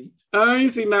go to the beach. I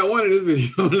ain't seen not one in this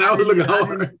video. And I was looking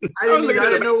hard. I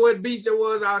didn't know what beach it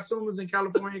was. I assumed it was in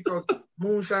California because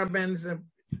Moonshine Bandits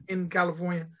in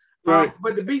California. Right.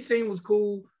 But the beach scene was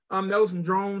cool. There was some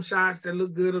drone shots that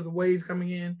looked good of the waves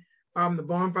coming in. The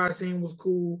bonfire scene was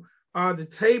cool. The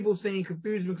table scene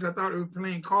confused me because I thought it was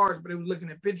playing cards, but it was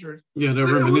looking at pictures. Yeah, they're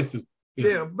reminiscent.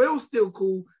 Yeah, but it was still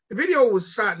cool. The video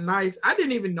was shot nice. I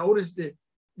didn't even notice that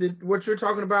what you're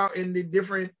talking about in the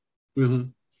different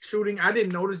shooting. I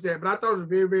didn't notice that, but I thought it was a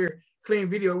very, very clean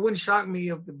video. It wouldn't shock me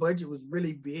if the budget was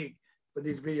really big for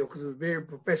this video because it was very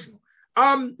professional.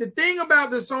 The thing about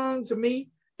the song to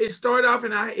me, it started off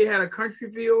and it had a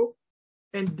country feel,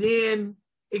 and then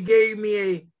it gave me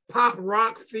a pop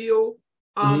rock feel.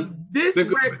 This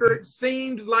record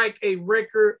seemed like a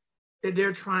record that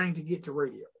they're trying to get to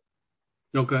radio.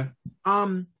 Okay.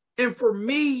 And for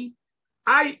me,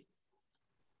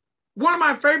 one of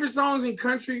my favorite songs in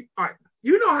country, all right,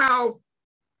 you know how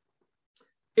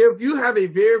if you have a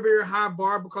very, very high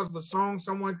bar because of a song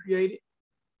someone created,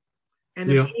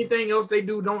 and if anything else they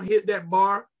do don't hit that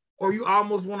bar, or you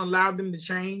almost want to allow them to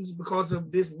change because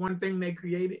of this one thing they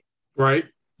created. Right.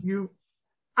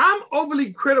 I'm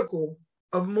overly critical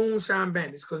of Moonshine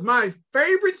Bandits because my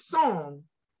favorite song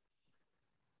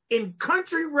in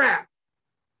country rap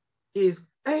is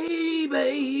 "Hey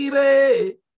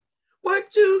Baby,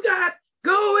 What You Got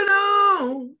Going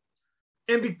On?"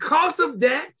 And because of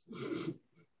that,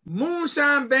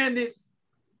 Moonshine Bandits,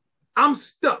 I'm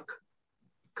stuck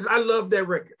because I love that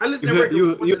record. I listen to that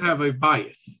record. You have a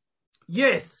bias.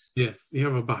 Yes. Yes, you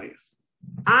have a bias.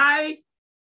 I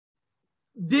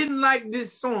didn't like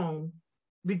this song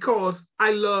because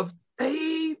I love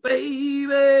 "Hey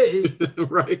Baby."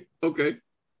 Right. Okay.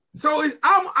 So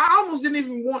I almost didn't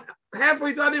even want,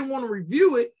 halfway through I didn't want to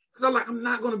review it because I'm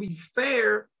not going to be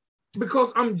fair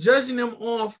because I'm judging them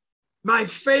off my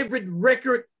favorite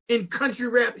record in country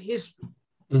rap history.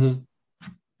 And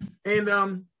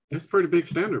that's a pretty big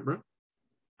standard, bro.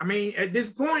 I mean, at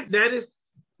this point, that is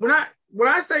when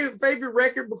I say favorite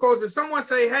record, because if someone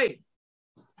say, "Hey,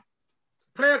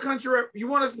 play a country rap, you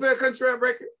want us to play a country rap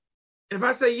record?" And if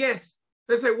I say yes,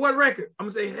 they say, "What record?" I'm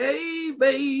gonna say, "Hey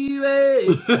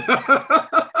baby."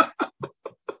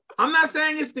 I'm not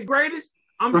saying it's the greatest.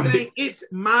 I'm saying it's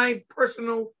my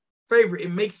personal favorite.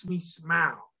 It makes me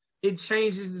smile. It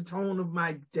changes the tone of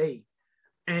my day.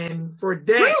 And for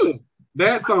that, really?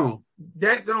 That song,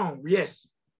 yes.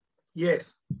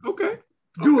 Okay.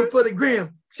 Do it for the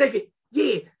gram. Shake it.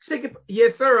 Yeah, shake it.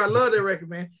 Yes, sir. I love that record,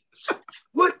 man.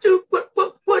 What you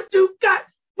got?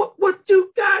 What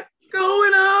you got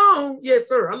going on? Yes,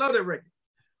 sir. I love that record.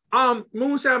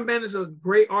 Moonshine Bandits are a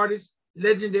great artist,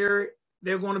 legendary.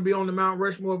 They're going to be on the Mount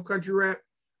Rushmore of country rap.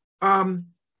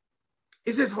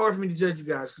 It's just hard for me to judge you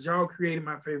guys because y'all created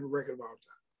my favorite record of all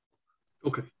time.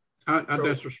 Okay. So,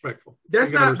 that's respectful.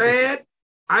 That's not bad.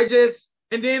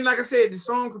 And then, like I said, the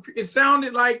song, it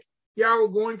sounded like y'all were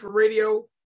going for radio,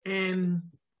 and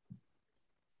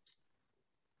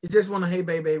you just want to, "Hey,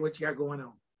 baby, what you got going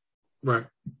on?" Right.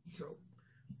 So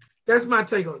that's my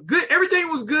take on it. Good. Everything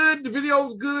was good. The video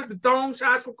was good. The thong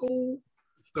shots were cool.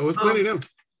 So it's plenty of them.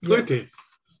 Plenty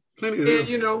of them.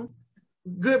 And,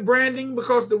 good branding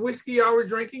because the whiskey I was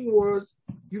drinking was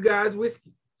you guys'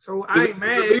 whiskey. So I ain't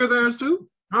mad. Is the beer theirs too?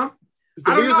 Huh?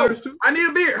 I don't know. Too? I need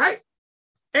a beer. Hey.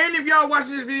 And if y'all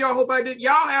watching this video, I hope I did.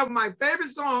 Y'all have my favorite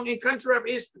song in country rap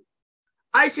history.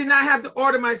 I should not have to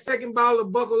order my second bottle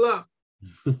of Buckle Up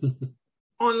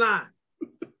online.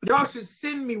 Y'all should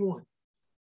send me one.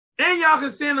 And y'all can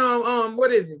send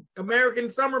what is it? American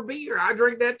Summer Beer. I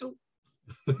drink that too.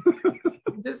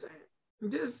 I'm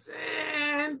just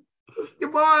saying. Hook your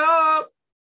boy up.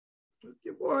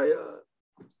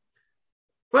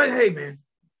 But hey, man,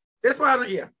 that's why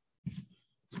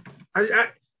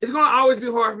it's gonna always be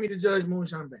hard for me to judge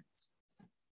Moonshine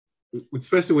Bandits,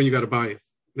 especially when you got a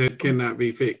bias that cannot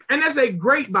be fixed. And that's a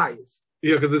great bias.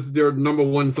 Yeah, because this is their number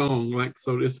one song.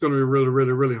 So it's gonna be really,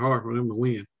 really, really hard for them to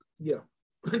win. Yeah,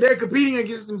 they're competing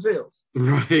against themselves.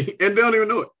 Right, and they don't even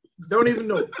know it. I don't even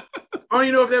know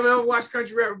if they've ever watched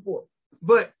Country Rap Report.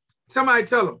 But somebody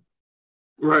tell them.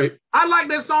 Right. I like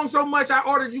that song so much, I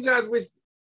ordered you guys whiskey.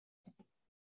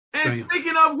 And Damn.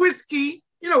 speaking of whiskey,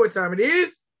 you know what time it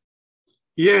is.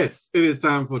 Yes, it is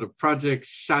time for the project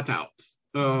shout-outs.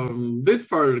 This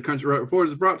part of the Country Rap Report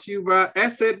is brought to you by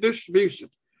Asset Distribution.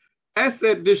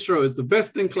 Asset Distro is the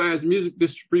best-in-class music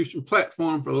distribution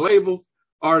platform for labels,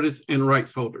 artists, and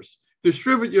rights holders.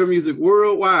 Distribute your music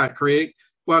worldwide, Craig,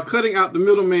 while cutting out the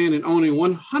middleman and owning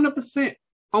 100%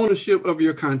 ownership of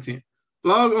your content.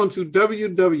 Log on to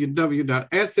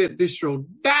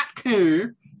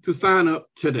www.assetdistro.com to sign up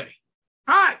today.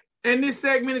 All right. And this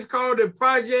segment is called the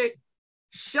Project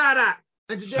Shout Out.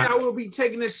 And today I will be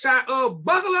taking a shot of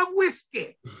Buckle Up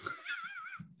Whiskey.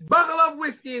 Buckle Up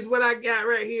Whiskey is what I got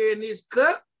right here in this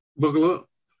cup. Buckle up.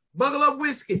 Buckle Up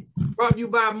Whiskey, brought to you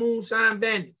by Moonshine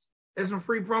Bandits. That's some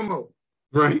free promo.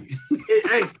 Right.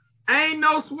 Hey, I ain't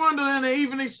no swindle in an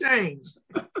even exchange.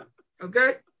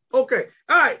 Okay? Okay.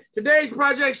 All right. Today's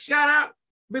project shout out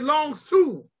belongs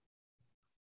to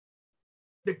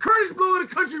the Curtis Blow of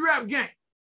the Country Rap Gang.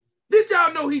 Did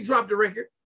y'all know he dropped the record?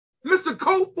 Mr.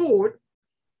 Colt Ford,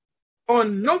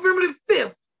 on November the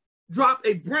 5th, dropped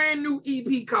a brand new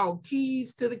EP called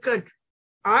Keys to the Country.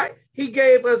 All right? He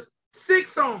gave us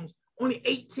 6 songs, only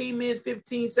 18 minutes,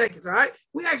 15 seconds. All right?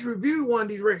 We actually reviewed one of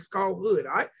these records called Hood.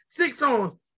 All right? 6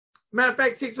 songs. Matter of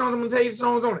fact, 6 songs. I'm going to tell you the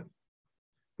songs on it.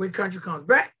 When Country Comes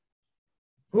Back,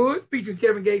 Hood, featuring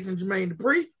Kevin Gates and Jermaine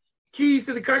Dupri. Keys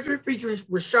to the Country, featuring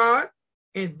Rashad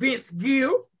and Vince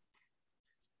Gill.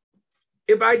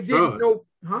 If I didn't know,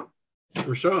 huh?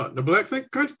 Rashad, the black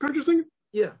country singer?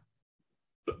 Yeah.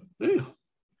 Damn.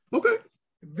 Okay.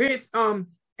 Vince, and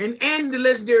the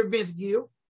legendary Vince Gill.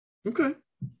 Okay.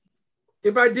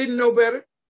 If I didn't know better,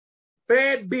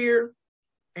 Bad Beer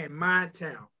and My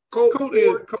Town. Colt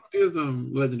is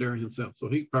legendary himself, so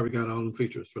he probably got all them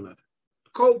features for nothing.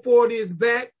 Colt Ford is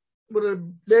back with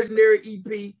a legendary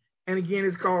EP, and again,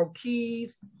 it's called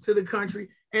Keys to the Country,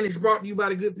 and it's brought to you by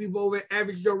the good people over at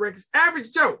Average Joe Records.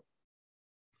 Average Joe,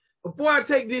 before I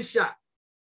take this shot,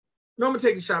 no, I'm gonna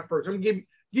take the shot first. I'm gonna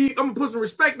put some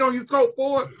respect on you, Colt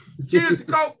Ford. Cheers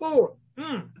to Colt Ford.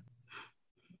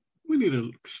 We need a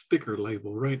sticker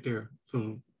label right there,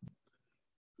 so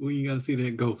we ain't gotta see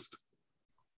that ghost.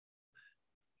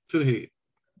 To the head.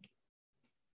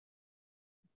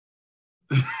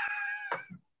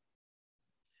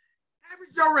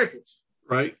 Average Joe Records.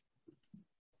 Right.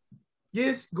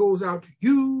 This goes out to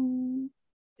you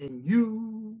and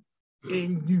you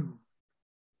and you.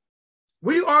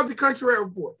 We are the Country Rap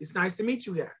Report. It's nice to meet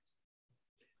you guys.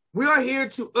 We are here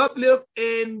to uplift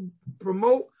and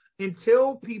promote and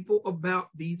tell people about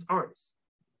these artists.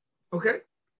 Okay?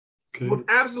 With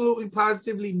absolutely,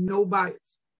 positively no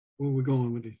bias. Where are we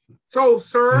going with this? So,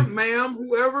 sir, ma'am,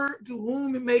 whoever to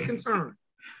whom it may concern.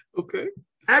 Okay.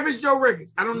 Average Joe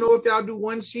Records. I don't know if y'all do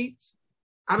one sheets.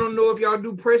 I don't know if y'all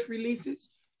do press releases.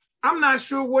 I'm not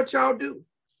sure what y'all do.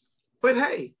 But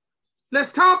hey,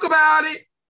 let's talk about it.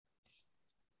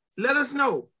 Let us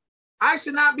know. I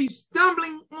should not be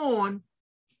stumbling on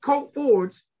Colt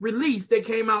Ford's release that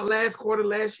came out last quarter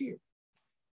last year.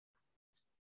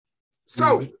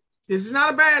 So, this is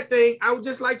not a bad thing. I would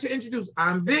just like to introduce.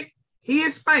 I'm Vic. He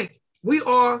is Spank. We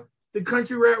are the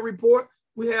Country Rap Report.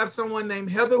 We have someone named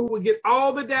Heather who will get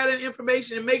all the data and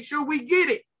information and make sure we get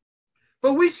it.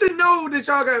 But we should know that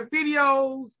y'all got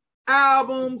videos,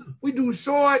 albums, we do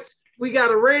shorts, we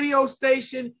got a radio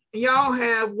station, and y'all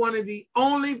have one of the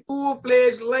only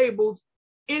full-fledged labels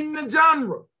in the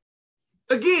genre.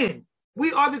 Again,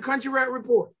 we are the Country Rap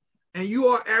Report, and you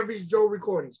are Average Joe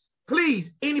Recordings.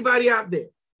 Please, anybody out there,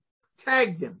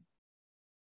 tag them.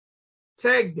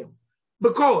 Tag them.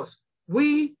 Because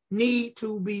we need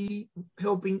to be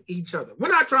helping each other. We're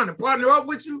not trying to partner up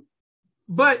with you,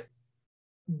 but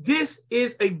this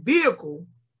is a vehicle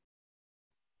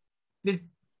that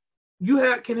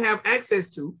you can have access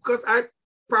to, because I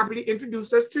properly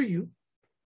introduced us to you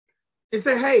and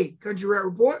say, hey, Country Rap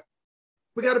Report,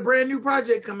 we got a brand new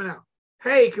project coming out.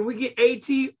 Hey, can we get AT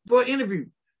for an interview?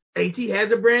 AT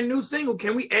has a brand new single.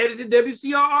 Can we add it to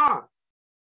WCRR?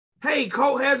 Hey,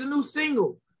 Colt has a new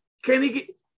single. Can he get...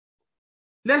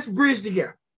 Let's bridge the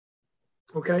gap.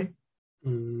 Okay?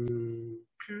 Am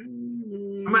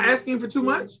I asking for too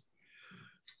much?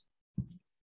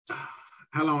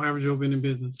 How long Average Joe been in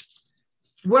business?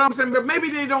 What I'm saying, but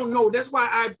maybe they don't know. That's why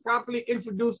I properly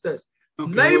introduced us.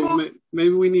 Okay, Labels. well,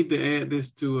 maybe we need to add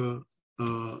this to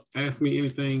Ask Me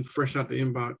Anything Fresh Out the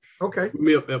Inbox. Okay.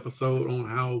 MIP episode on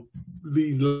how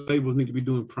these labels need to be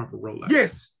doing proper rollout.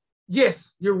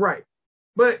 Yes, you're right.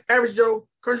 But Average Joe,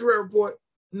 Country Rap Report,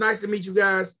 nice to meet you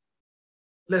guys.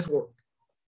 Let's work.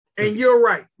 And you're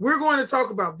right. We're going to talk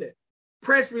about that.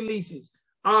 Press releases,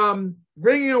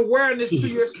 bringing awareness to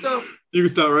your stuff You can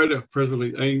start right there. Press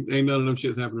release. Ain't none of them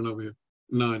shits happening over here.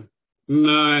 None.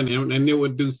 And it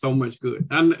would do so much good.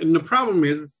 And the problem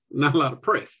is not a lot of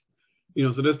press.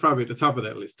 So that's probably at the top of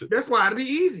that list too. That's why it'd be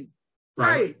easy.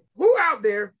 Right. Hey, who out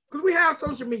there, because we have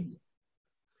social media.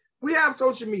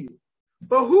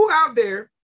 But who out there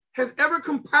has ever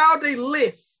compiled a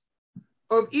list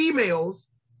of emails,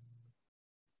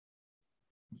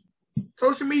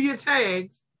 social media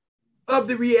tags of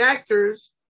the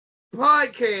reactors,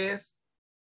 podcasts,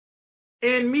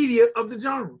 and media of the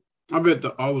genre? I bet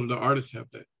all of the artists have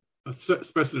that,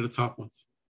 especially the top ones.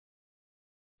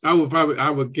 I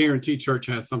would guarantee Church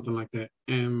has something like that,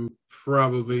 and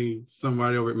probably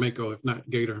somebody over at Mako, if not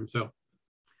Gator himself.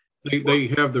 They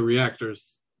have the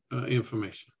reactors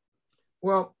information.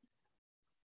 Well,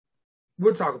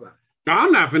 we'll talk about it. Now,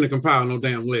 I'm not finna compile no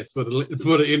damn list for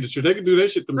the industry. They can do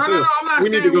that shit themselves. No, I'm not we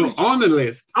need to go on the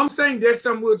list. I'm saying that's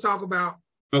something we'll talk about.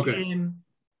 Okay.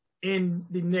 In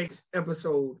the next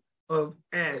episode of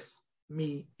Ask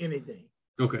Me Anything.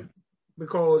 Okay.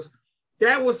 Because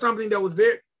that was something that was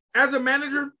as a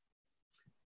manager,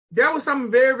 that was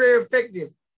something very, very effective.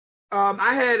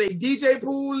 I had a DJ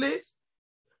pool list.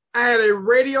 I had a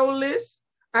radio list.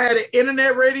 I had an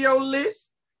internet radio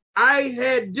list. I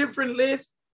had different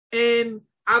lists, and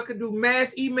I could do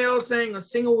mass emails saying a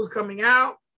single was coming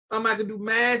out. I could do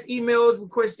mass emails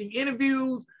requesting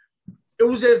interviews. It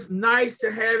was just nice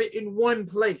to have it in one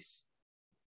place.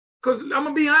 Because I'm going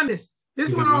to be honest, this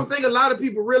is what I don't think a lot of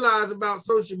people realize about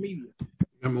social media.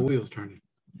 Got my wheels turning.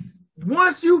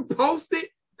 Once you post it,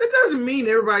 that doesn't mean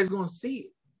everybody's going to see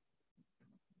it.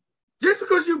 Just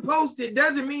because you post it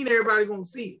doesn't mean everybody's going to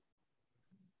see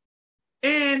it.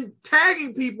 And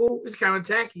tagging people is kind of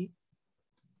tacky.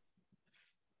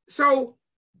 So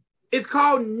it's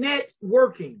called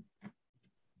networking.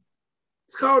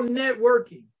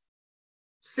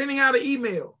 Sending out an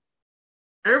email.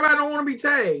 Everybody don't want to be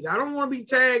tagged. I don't want to be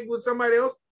tagged with somebody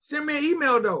else. Send me an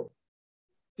email though.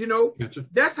 Gotcha.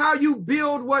 That's how you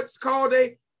build what's called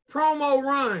a promo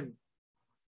run.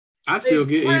 I still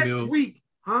get emails. Week,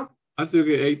 huh? I still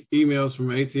get emails from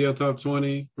ATL Top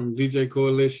 20, from DJ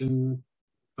Coalition.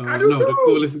 The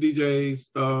Coalition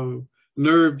DJs,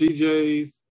 Nerve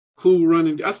DJs, Cool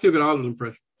Running. I still get all of them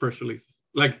press releases.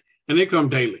 And they come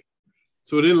daily.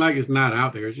 So it isn't like it's not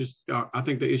out there. It's just, I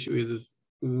think the issue is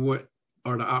what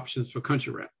are the options for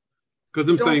country rap? Because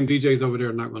them same DJs over there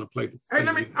are not going to play this. Hey,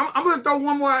 I'm going to throw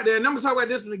one more out there, and I'm going to talk about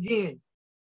this one again.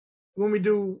 When we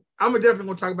do, I'm definitely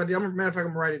going to talk about it. Matter of fact,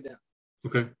 I'm going to write it down.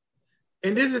 Okay.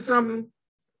 And this is something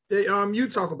that you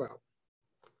talk about.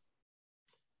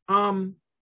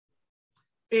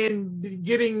 In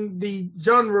getting the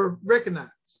genre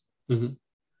recognized. Mm-hmm.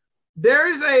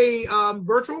 There is a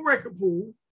virtual record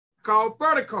pool called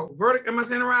Vertigo. Am I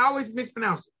saying it right? I always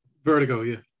mispronounce it. Vertigo,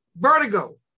 yeah.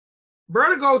 Vertigo.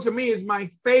 Vertigo to me is my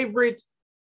favorite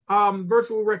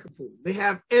virtual record pool. They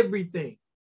have everything.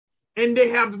 And they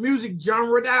have the music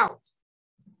genre'd out.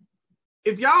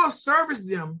 If y'all service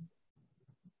them,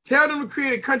 tell them to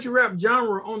create a country rap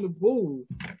genre on the pool.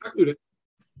 I can do that.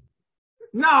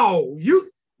 No,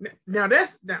 now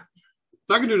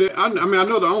I can do that. I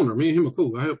know the owner. Me and him are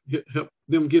cool. I help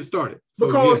them get started. So,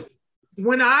 because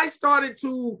when I started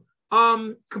to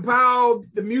compile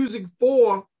the music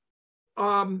for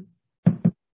WCRR,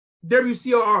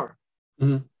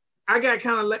 mm-hmm. I got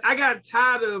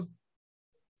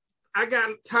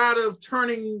tired of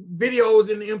turning videos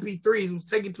into MP3s. It was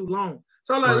taking too long.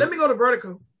 So I'm like, let me go to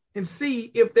Vertigo and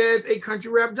see if there's a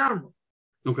country rap genre.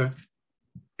 Okay.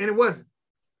 And it wasn't.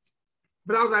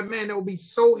 But I was like, man, that would be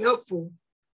so helpful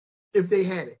if they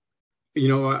had it.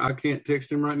 I can't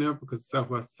text him right now because South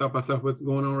by Southwest is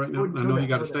going on right now. I know he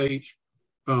got a stage.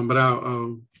 But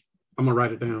I'm gonna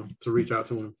write it down to reach out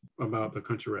to him about the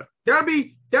country rap.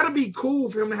 That'll be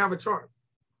cool for him to have a chart.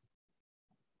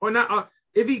 Or not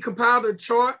if he compiled a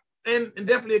chart and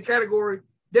definitely a category.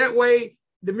 That way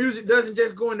the music doesn't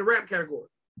just go in the rap category.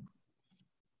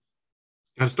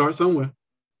 Gotta start somewhere.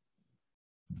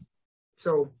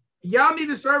 So y'all need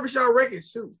to service y'all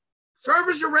records too.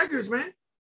 Service your records, man.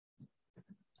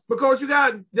 Because you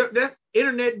got that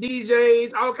internet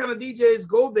DJs, all kind of DJs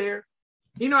go there.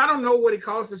 I don't know what it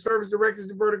costs to service the records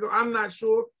to Vertigo. I'm not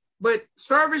sure. But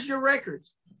service your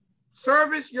records.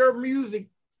 Service your music.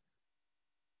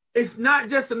 It's not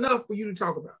just enough for you to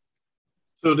talk about.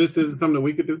 So this is something that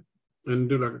we could do and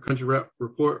do like a country rap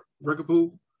report record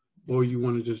pool? Or you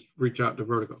want to just reach out to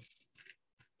Vertigo?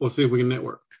 We'll see if we can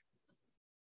network.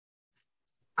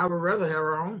 I would rather have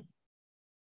our own.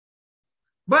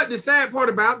 But the sad part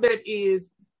about that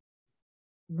is,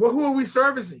 who are we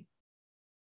servicing?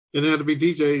 It had to be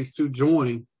DJs to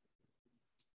join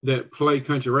that play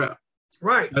country rap.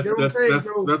 Right. You know what I'm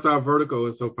saying? That's how Vertigo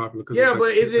is so popular. Yeah,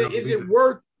 but is it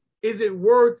worth?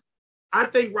 I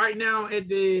think right now at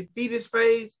the fetus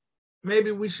phase,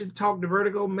 maybe we should talk to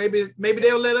Vertigo. Maybe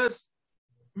they'll let us.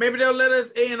 Maybe they'll let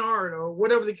us A&R it or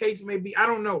whatever the case may be. I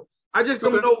don't know. I just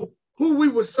don't know who we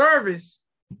will service.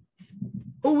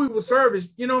 You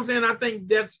know what I'm saying? I think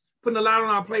that's putting a lot on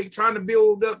our plate, trying to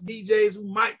build up DJs who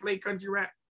might play country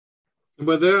rap.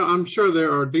 But I'm sure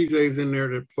there are DJs in there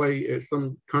that play at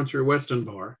some country western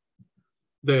bar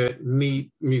that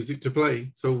need music to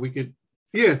play. So we could,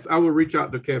 yes, I will reach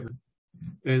out to Kevin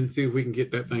and see if we can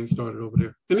get that thing started over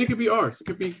there. And it could be ours. It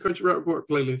could be Country Rap Report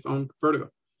playlist on Vertigo.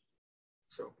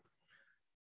 So,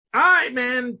 all right,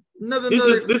 man.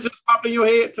 This just popped in your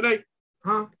head today?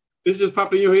 Huh? This just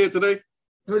popped in your head today?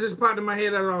 It just popped in my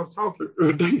head as I was talking.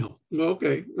 Oh, damn.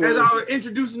 Okay. As I was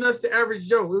introducing us to Average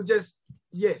Joe, it was just,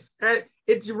 yes.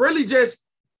 It's really just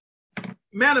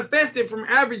manifested from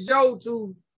Average Joe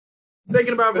to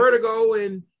thinking about Vertigo.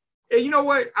 And you know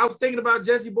what? I was thinking about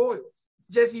Jesse Boyles,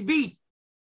 Jesse B.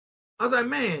 I was like,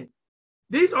 man,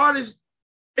 these artists,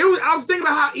 I was thinking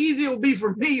about how easy it would be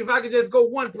for me if I could just go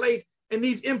one place and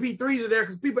these MP3s are there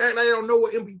because people act like they don't know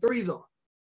what MP3s are.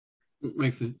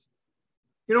 Makes sense.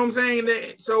 You know what I'm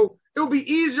saying? So it would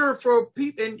be easier for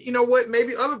people, and you know what?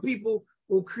 Maybe other people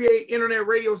will create internet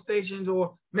radio stations,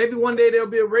 or maybe one day there'll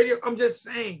be a radio. I'm just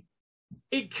saying,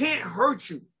 it can't hurt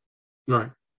you.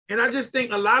 Right. And I just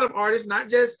think a lot of artists, not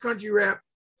just country rap,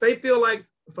 they feel like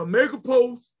if I make a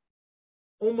post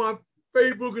on my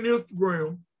Facebook and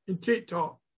Instagram and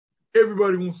TikTok,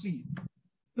 everybody will see it.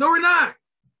 No, we're not.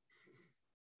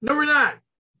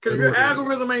 Because if your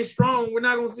algorithm ain't strong, we're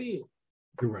not going to see it.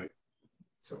 You're right.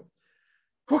 So,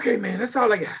 okay, man, that's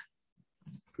all I got.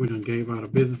 We done gave out a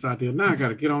business idea. Now I got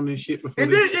to get on this shit before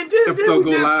this episode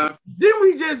go live. Didn't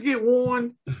we just get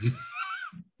warned?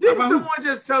 Didn't someone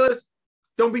just tell us,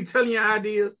 don't be telling your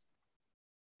ideas?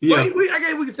 Yeah. I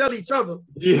guess we can tell each other.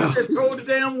 Yeah. We just told the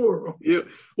damn world. Yeah.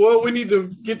 Well, we need to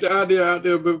get the idea out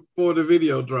there before the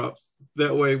video drops.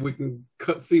 That way we can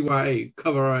CYA,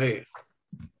 cover our ass.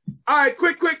 All right,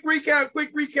 quick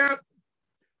recap.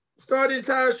 Start the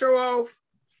entire show off.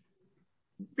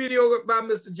 Video by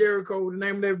Mr. Jericho. The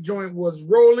name of that joint was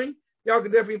Rolling. Y'all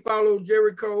can definitely follow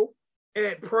Jericho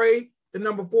at Pray, the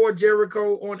number 4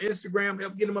 Jericho on Instagram.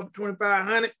 Help get him up to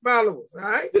 2,500 followers. All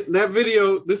right. That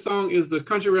video, this song is the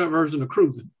country rap version of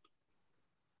Cruising.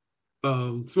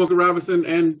 Smokey Robinson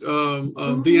and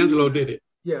D'Angelo did it.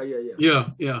 Yeah.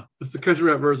 It's the country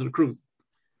rap version of Cruising.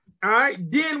 All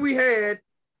right. Then we had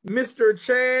Mr.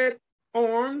 Chad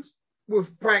Arms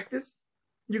with Practice.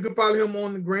 You can follow him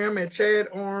on the gram at Chad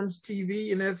Arms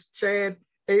TV, and that's Chad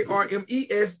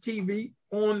ARMES TV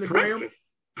on the gram.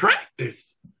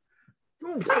 Practice. You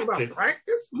want to talk about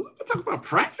practice? You want to talk about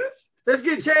practice? Let's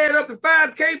get Chad up to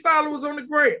 5K followers on the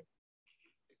gram.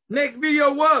 Next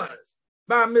video was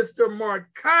by Mr.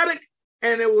 Marcotic,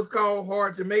 and it was called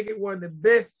Hard to Make It. One of the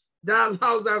best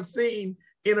dialogues I've seen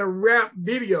in a rap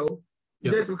video,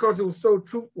 just because it was so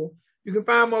truthful. You can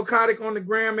find Marcotic on the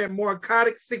gram at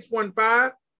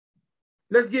Marcotic615.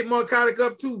 Let's get Marcotic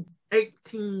up to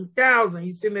 18,000.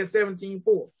 He's sitting at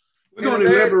 17.4. We're going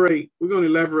to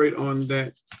elaborate on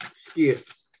that skit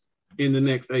in the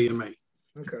next AMA.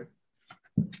 Okay.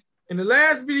 And the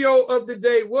last video of the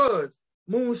day was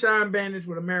Moonshine Bandits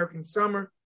with American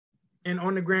Summer. And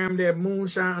on the gram, they're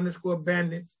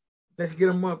Moonshine_Bandits. Let's get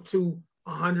them up to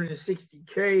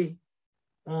 160K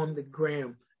on the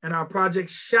gram. And our project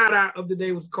shout out of the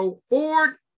day was Colt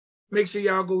Ford. Make sure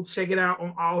y'all go check it out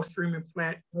on all streaming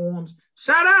platforms.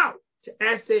 Shout out to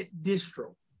Asset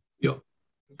Distro. Yo.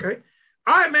 Okay.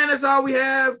 All right, man. That's all we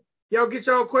have. Y'all get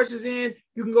y'all questions in.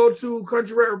 You can go to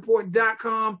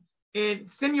CountryRapReport.com and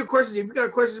send your questions. If you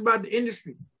got questions about the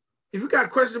industry, if you got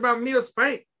questions about me or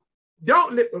Spank,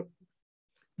 do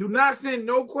not send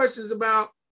no questions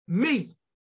about me.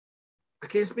 I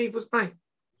can't speak for Spank.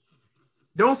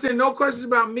 Don't send no questions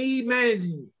about me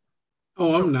managing you.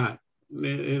 Oh, I'm not.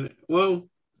 Well,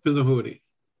 depends on who it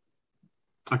is.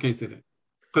 I can't say that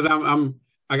because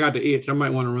I got the itch. I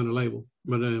might want to run a label,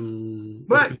 but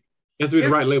it has to be the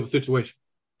right label situation.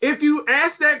 If you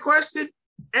ask that question,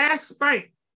 ask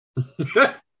Spank.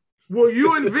 Will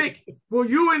you and Vic?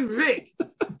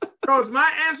 Because my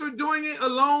answer doing it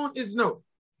alone is no.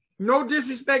 No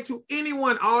disrespect to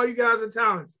anyone. All you guys are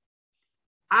talented.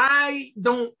 I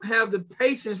don't have the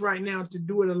patience right now to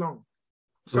do it alone.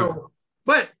 So,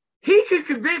 but he could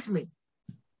convince me.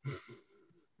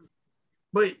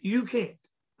 But you can't.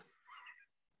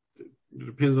 It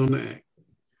depends on the act.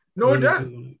 No, it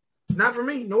doesn't. Not for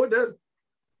me. No, it doesn't.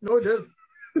 No, it doesn't.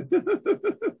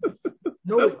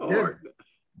 No, That's hard.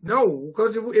 No,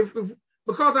 because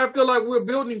because I feel like we're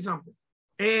building something,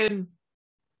 and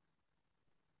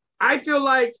I feel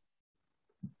like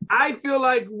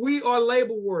we are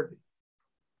label worthy.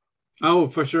 Oh,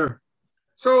 for sure.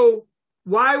 So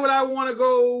why would I want to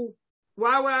go?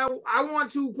 Why would I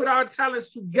want to put our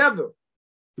talents together?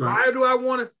 Right. Why do I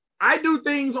want to? I do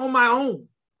things on my own.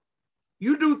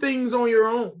 You do things on your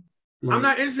own. Right. I'm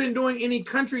not interested in doing any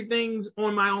country things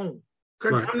on my own.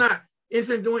 Right. I'm not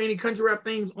interested in doing any country rap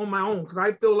things on my own because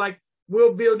I feel like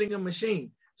we're building a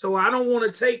machine. So I don't want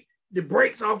to take the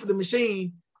brakes off of the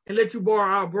machine and let you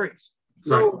borrow our brakes.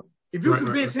 So if you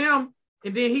convince him,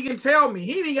 and then he can tell me,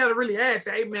 he ain't got to really ask,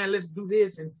 hey man, let's do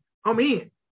this, and I'm in.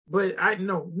 But I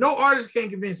know no artist can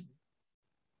convince me.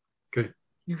 Okay.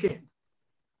 You can't.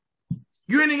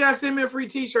 You ain't got to send me a free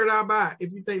t-shirt, I'll buy it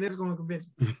if you think that's going to convince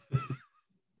me.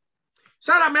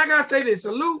 Shout out, man. I got to say this.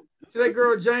 Salute to that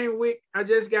girl, Jane Wick. I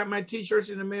just got my t-shirts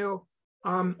in the mail.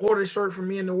 Ordered a shirt for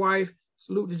me and the wife.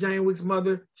 Salute to Jane Wick's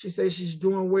mother. She says she's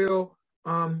doing well.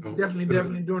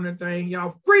 Definitely doing her thing.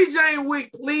 Y'all free Jane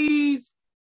Wick, please.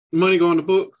 Money go on the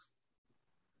books?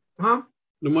 Huh?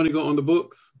 The money go on the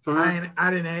books for her?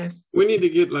 I didn't ask. We need to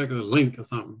get like a link or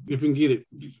something. If you can get it,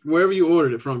 wherever you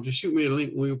ordered it from, just shoot me a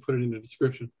link and we'll put it in the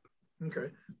description. Okay.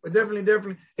 But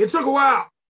definitely. It took a while.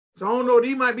 So I don't know.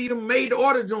 These might be the made to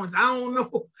order joints. I don't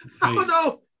know. I don't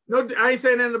know. No, I ain't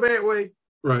saying that in a bad way.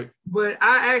 Right. But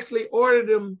I actually ordered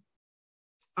them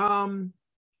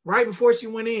right before she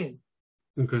went in.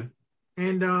 Okay.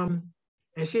 And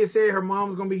she had said her mom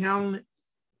was gonna be handling it.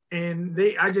 And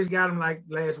I just got them like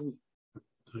last week.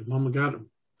 Hey, mama got them.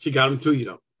 She got them to you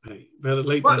though. Hey, better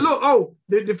late. But look,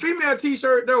 the female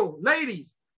t-shirt though,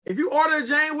 ladies, if you order a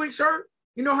Jane Wick shirt,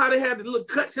 you know how they have the little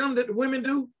cuts in them that the women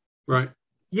do? Right.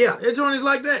 Yeah, their joint is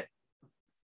like that.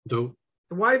 Dope.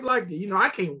 The wife liked it. I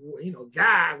can't,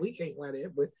 we can't wear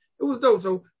that, but it was dope.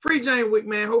 So free Jane Wick,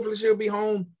 man. Hopefully she'll be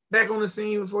home back on the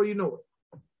scene before you know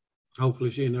it.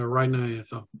 Hopefully she in there writing her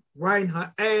ass off. Writing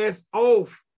her ass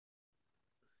off.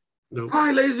 Nope. All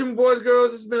right, ladies and boys,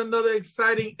 girls, this has been another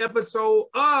exciting episode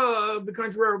of the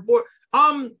Country Rap Report.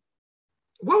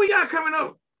 What we got coming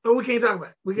up? Oh, we can't talk about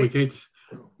it. We can't.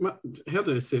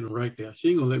 Heather is sitting right there.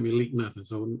 She ain't gonna let me leak nothing.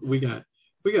 So we got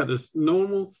this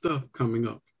normal stuff coming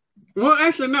up. Well,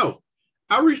 actually, no.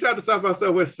 I reached out to South by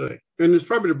Southwest today, and it's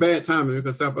probably the bad timing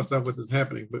because South by Southwest is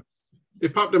happening. But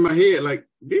it popped in my head like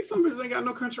these some bitches ain't got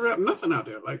no country rap, nothing out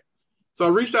there. Like, so I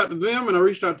reached out to them, and I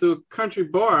reached out to a country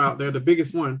bar out there, the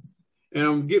biggest one. And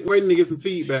I'm waiting to get some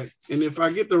feedback. And if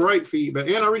I get the right feedback,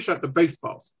 and I reached out to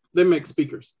Baseballs, they make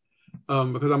speakers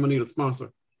because I'm gonna need a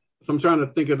sponsor. So I'm trying to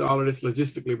think of all of this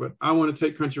logistically, but I want to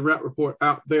take Country Rap Report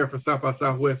out there for South by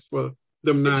Southwest for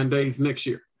them 9 days next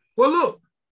year. Well, look,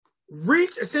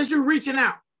 since you're reaching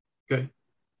out. Okay.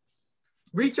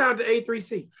 Reach out to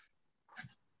A3C.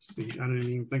 See, I didn't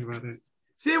even think about that.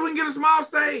 See if we can get a small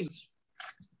stage.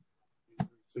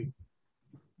 See.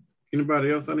 Anybody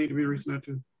else I need to be reaching out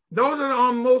to? Those are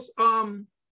the most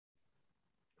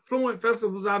fluent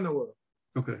festivals I know of.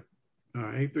 Okay. All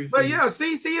right. A3C. But yeah,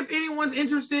 see if anyone's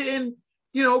interested in,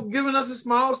 giving us a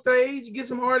small stage, get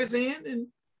some artists in. And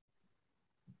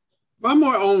I'm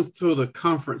more on to the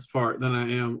conference part than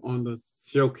I am on the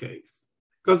showcase.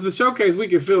 Because the showcase, we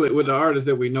can fill it with the artists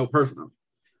that we know personally.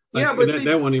 Like, yeah, but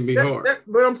that won't even be hard.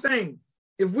 But I'm saying,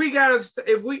 if we got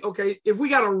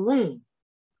a room,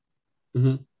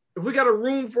 mm-hmm. If we got a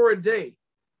room for a day,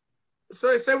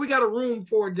 so say we got a room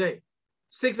for a day,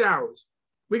 6 hours.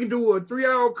 We can do a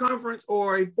 3-hour conference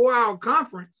or a 4-hour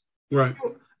conference. Right.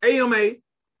 AMA.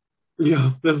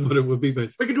 Yeah, that's what it would be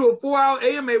basically. We can do a 4-hour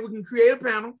AMA. We can create a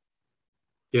panel.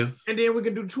 Yes. And then we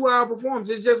can do 2-hour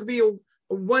performances. It's just be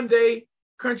a 1-day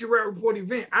Country Rap Report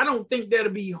event. I don't think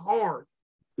that'll be hard.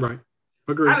 Right.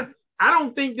 Agreed. I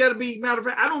don't think that'll be, matter of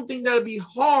fact, I don't think that'll be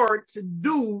hard to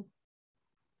do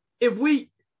if we,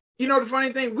 the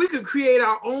funny thing, we could create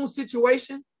our own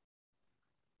situation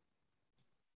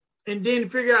and then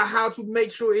figure out how to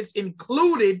make sure it's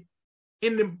included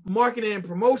in the marketing and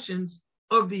promotions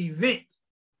of the event.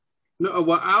 No,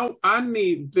 well, I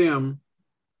need them,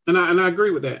 and I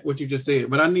agree with that, what you just said,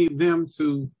 but I need them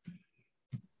to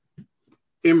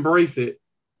embrace it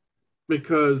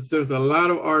because there's a lot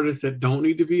of artists that don't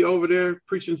need to be over there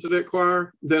preaching to that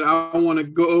choir that I want to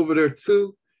go over there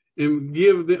too and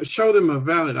show them a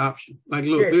valid option. Like,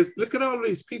 look, yes. Look at all of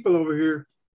these people over here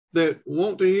that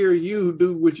want to hear you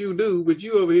do what you do, but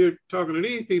you over here talking to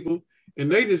these people,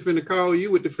 and they just finna call you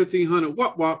with the 1,500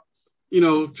 wop,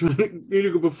 you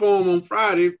can perform on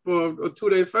Friday for a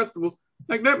 2-day festival.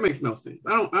 Like, that makes no sense.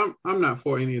 I'm not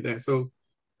for any of that. So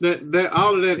that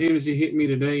all of that energy hit me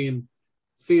today, and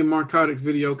seeing Marcotic's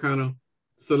video kind of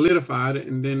solidified it.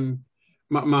 And then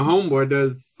my homeboy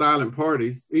does silent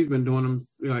parties. He's been doing them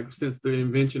like since the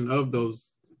invention of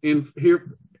those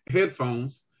in-ear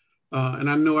headphones. And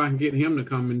I know I can get him to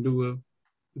come and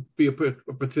be a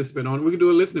participant on it. We can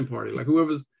do a listening party. Like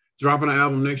whoever's dropping an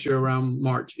album next year around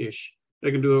March-ish,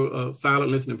 they can do a silent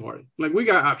listening party. Like we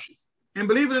got options. And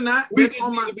believe it or not, we need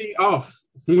to be off.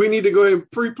 We need to go ahead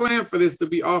and pre-plan for this to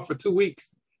be off for 2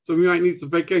 weeks. So we might need some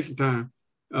vacation time.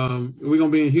 We're going to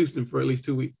be in Houston for at least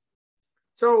 2 weeks.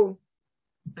 So,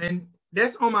 and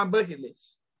that's on my bucket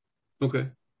list. Okay.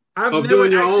 Of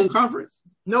doing your own conference?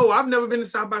 No, I've never been to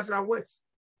South by Southwest.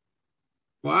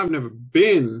 Well, I've never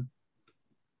been.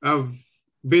 I've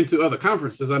been to other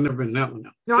conferences. I've never been to that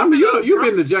one. No, you've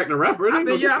been to Jack the Rapper.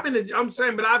 I'm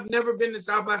saying, but I've never been to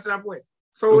South by Southwest.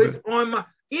 So It's on my,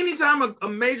 anytime a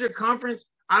major conference,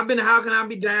 I've been to How Can I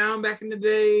Be Down back in the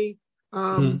day.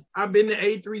 I've been to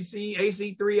A3C,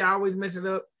 AC3, I always mess it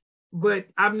up. But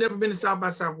I've never been to South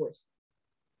by Southwest.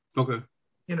 Okay.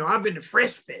 I've been to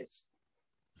Fresh Fest.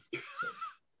 I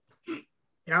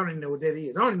don't even know what that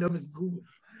is. I don't even know if it's Google.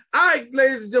 All right,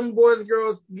 ladies and gentlemen, boys and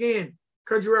girls, again,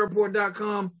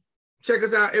 countryrappereport.com. Check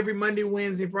us out every Monday,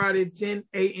 Wednesday, Friday at 10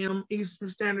 a.m. Eastern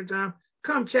Standard Time.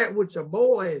 Come chat with your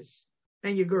boys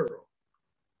and your girl.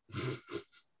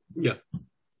 Yeah.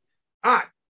 All right.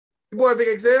 Your boy,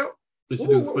 Big XL.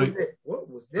 What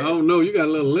was that? Oh, no, you got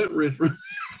a little lint wrist.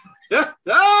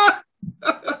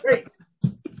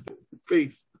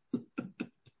 Peace.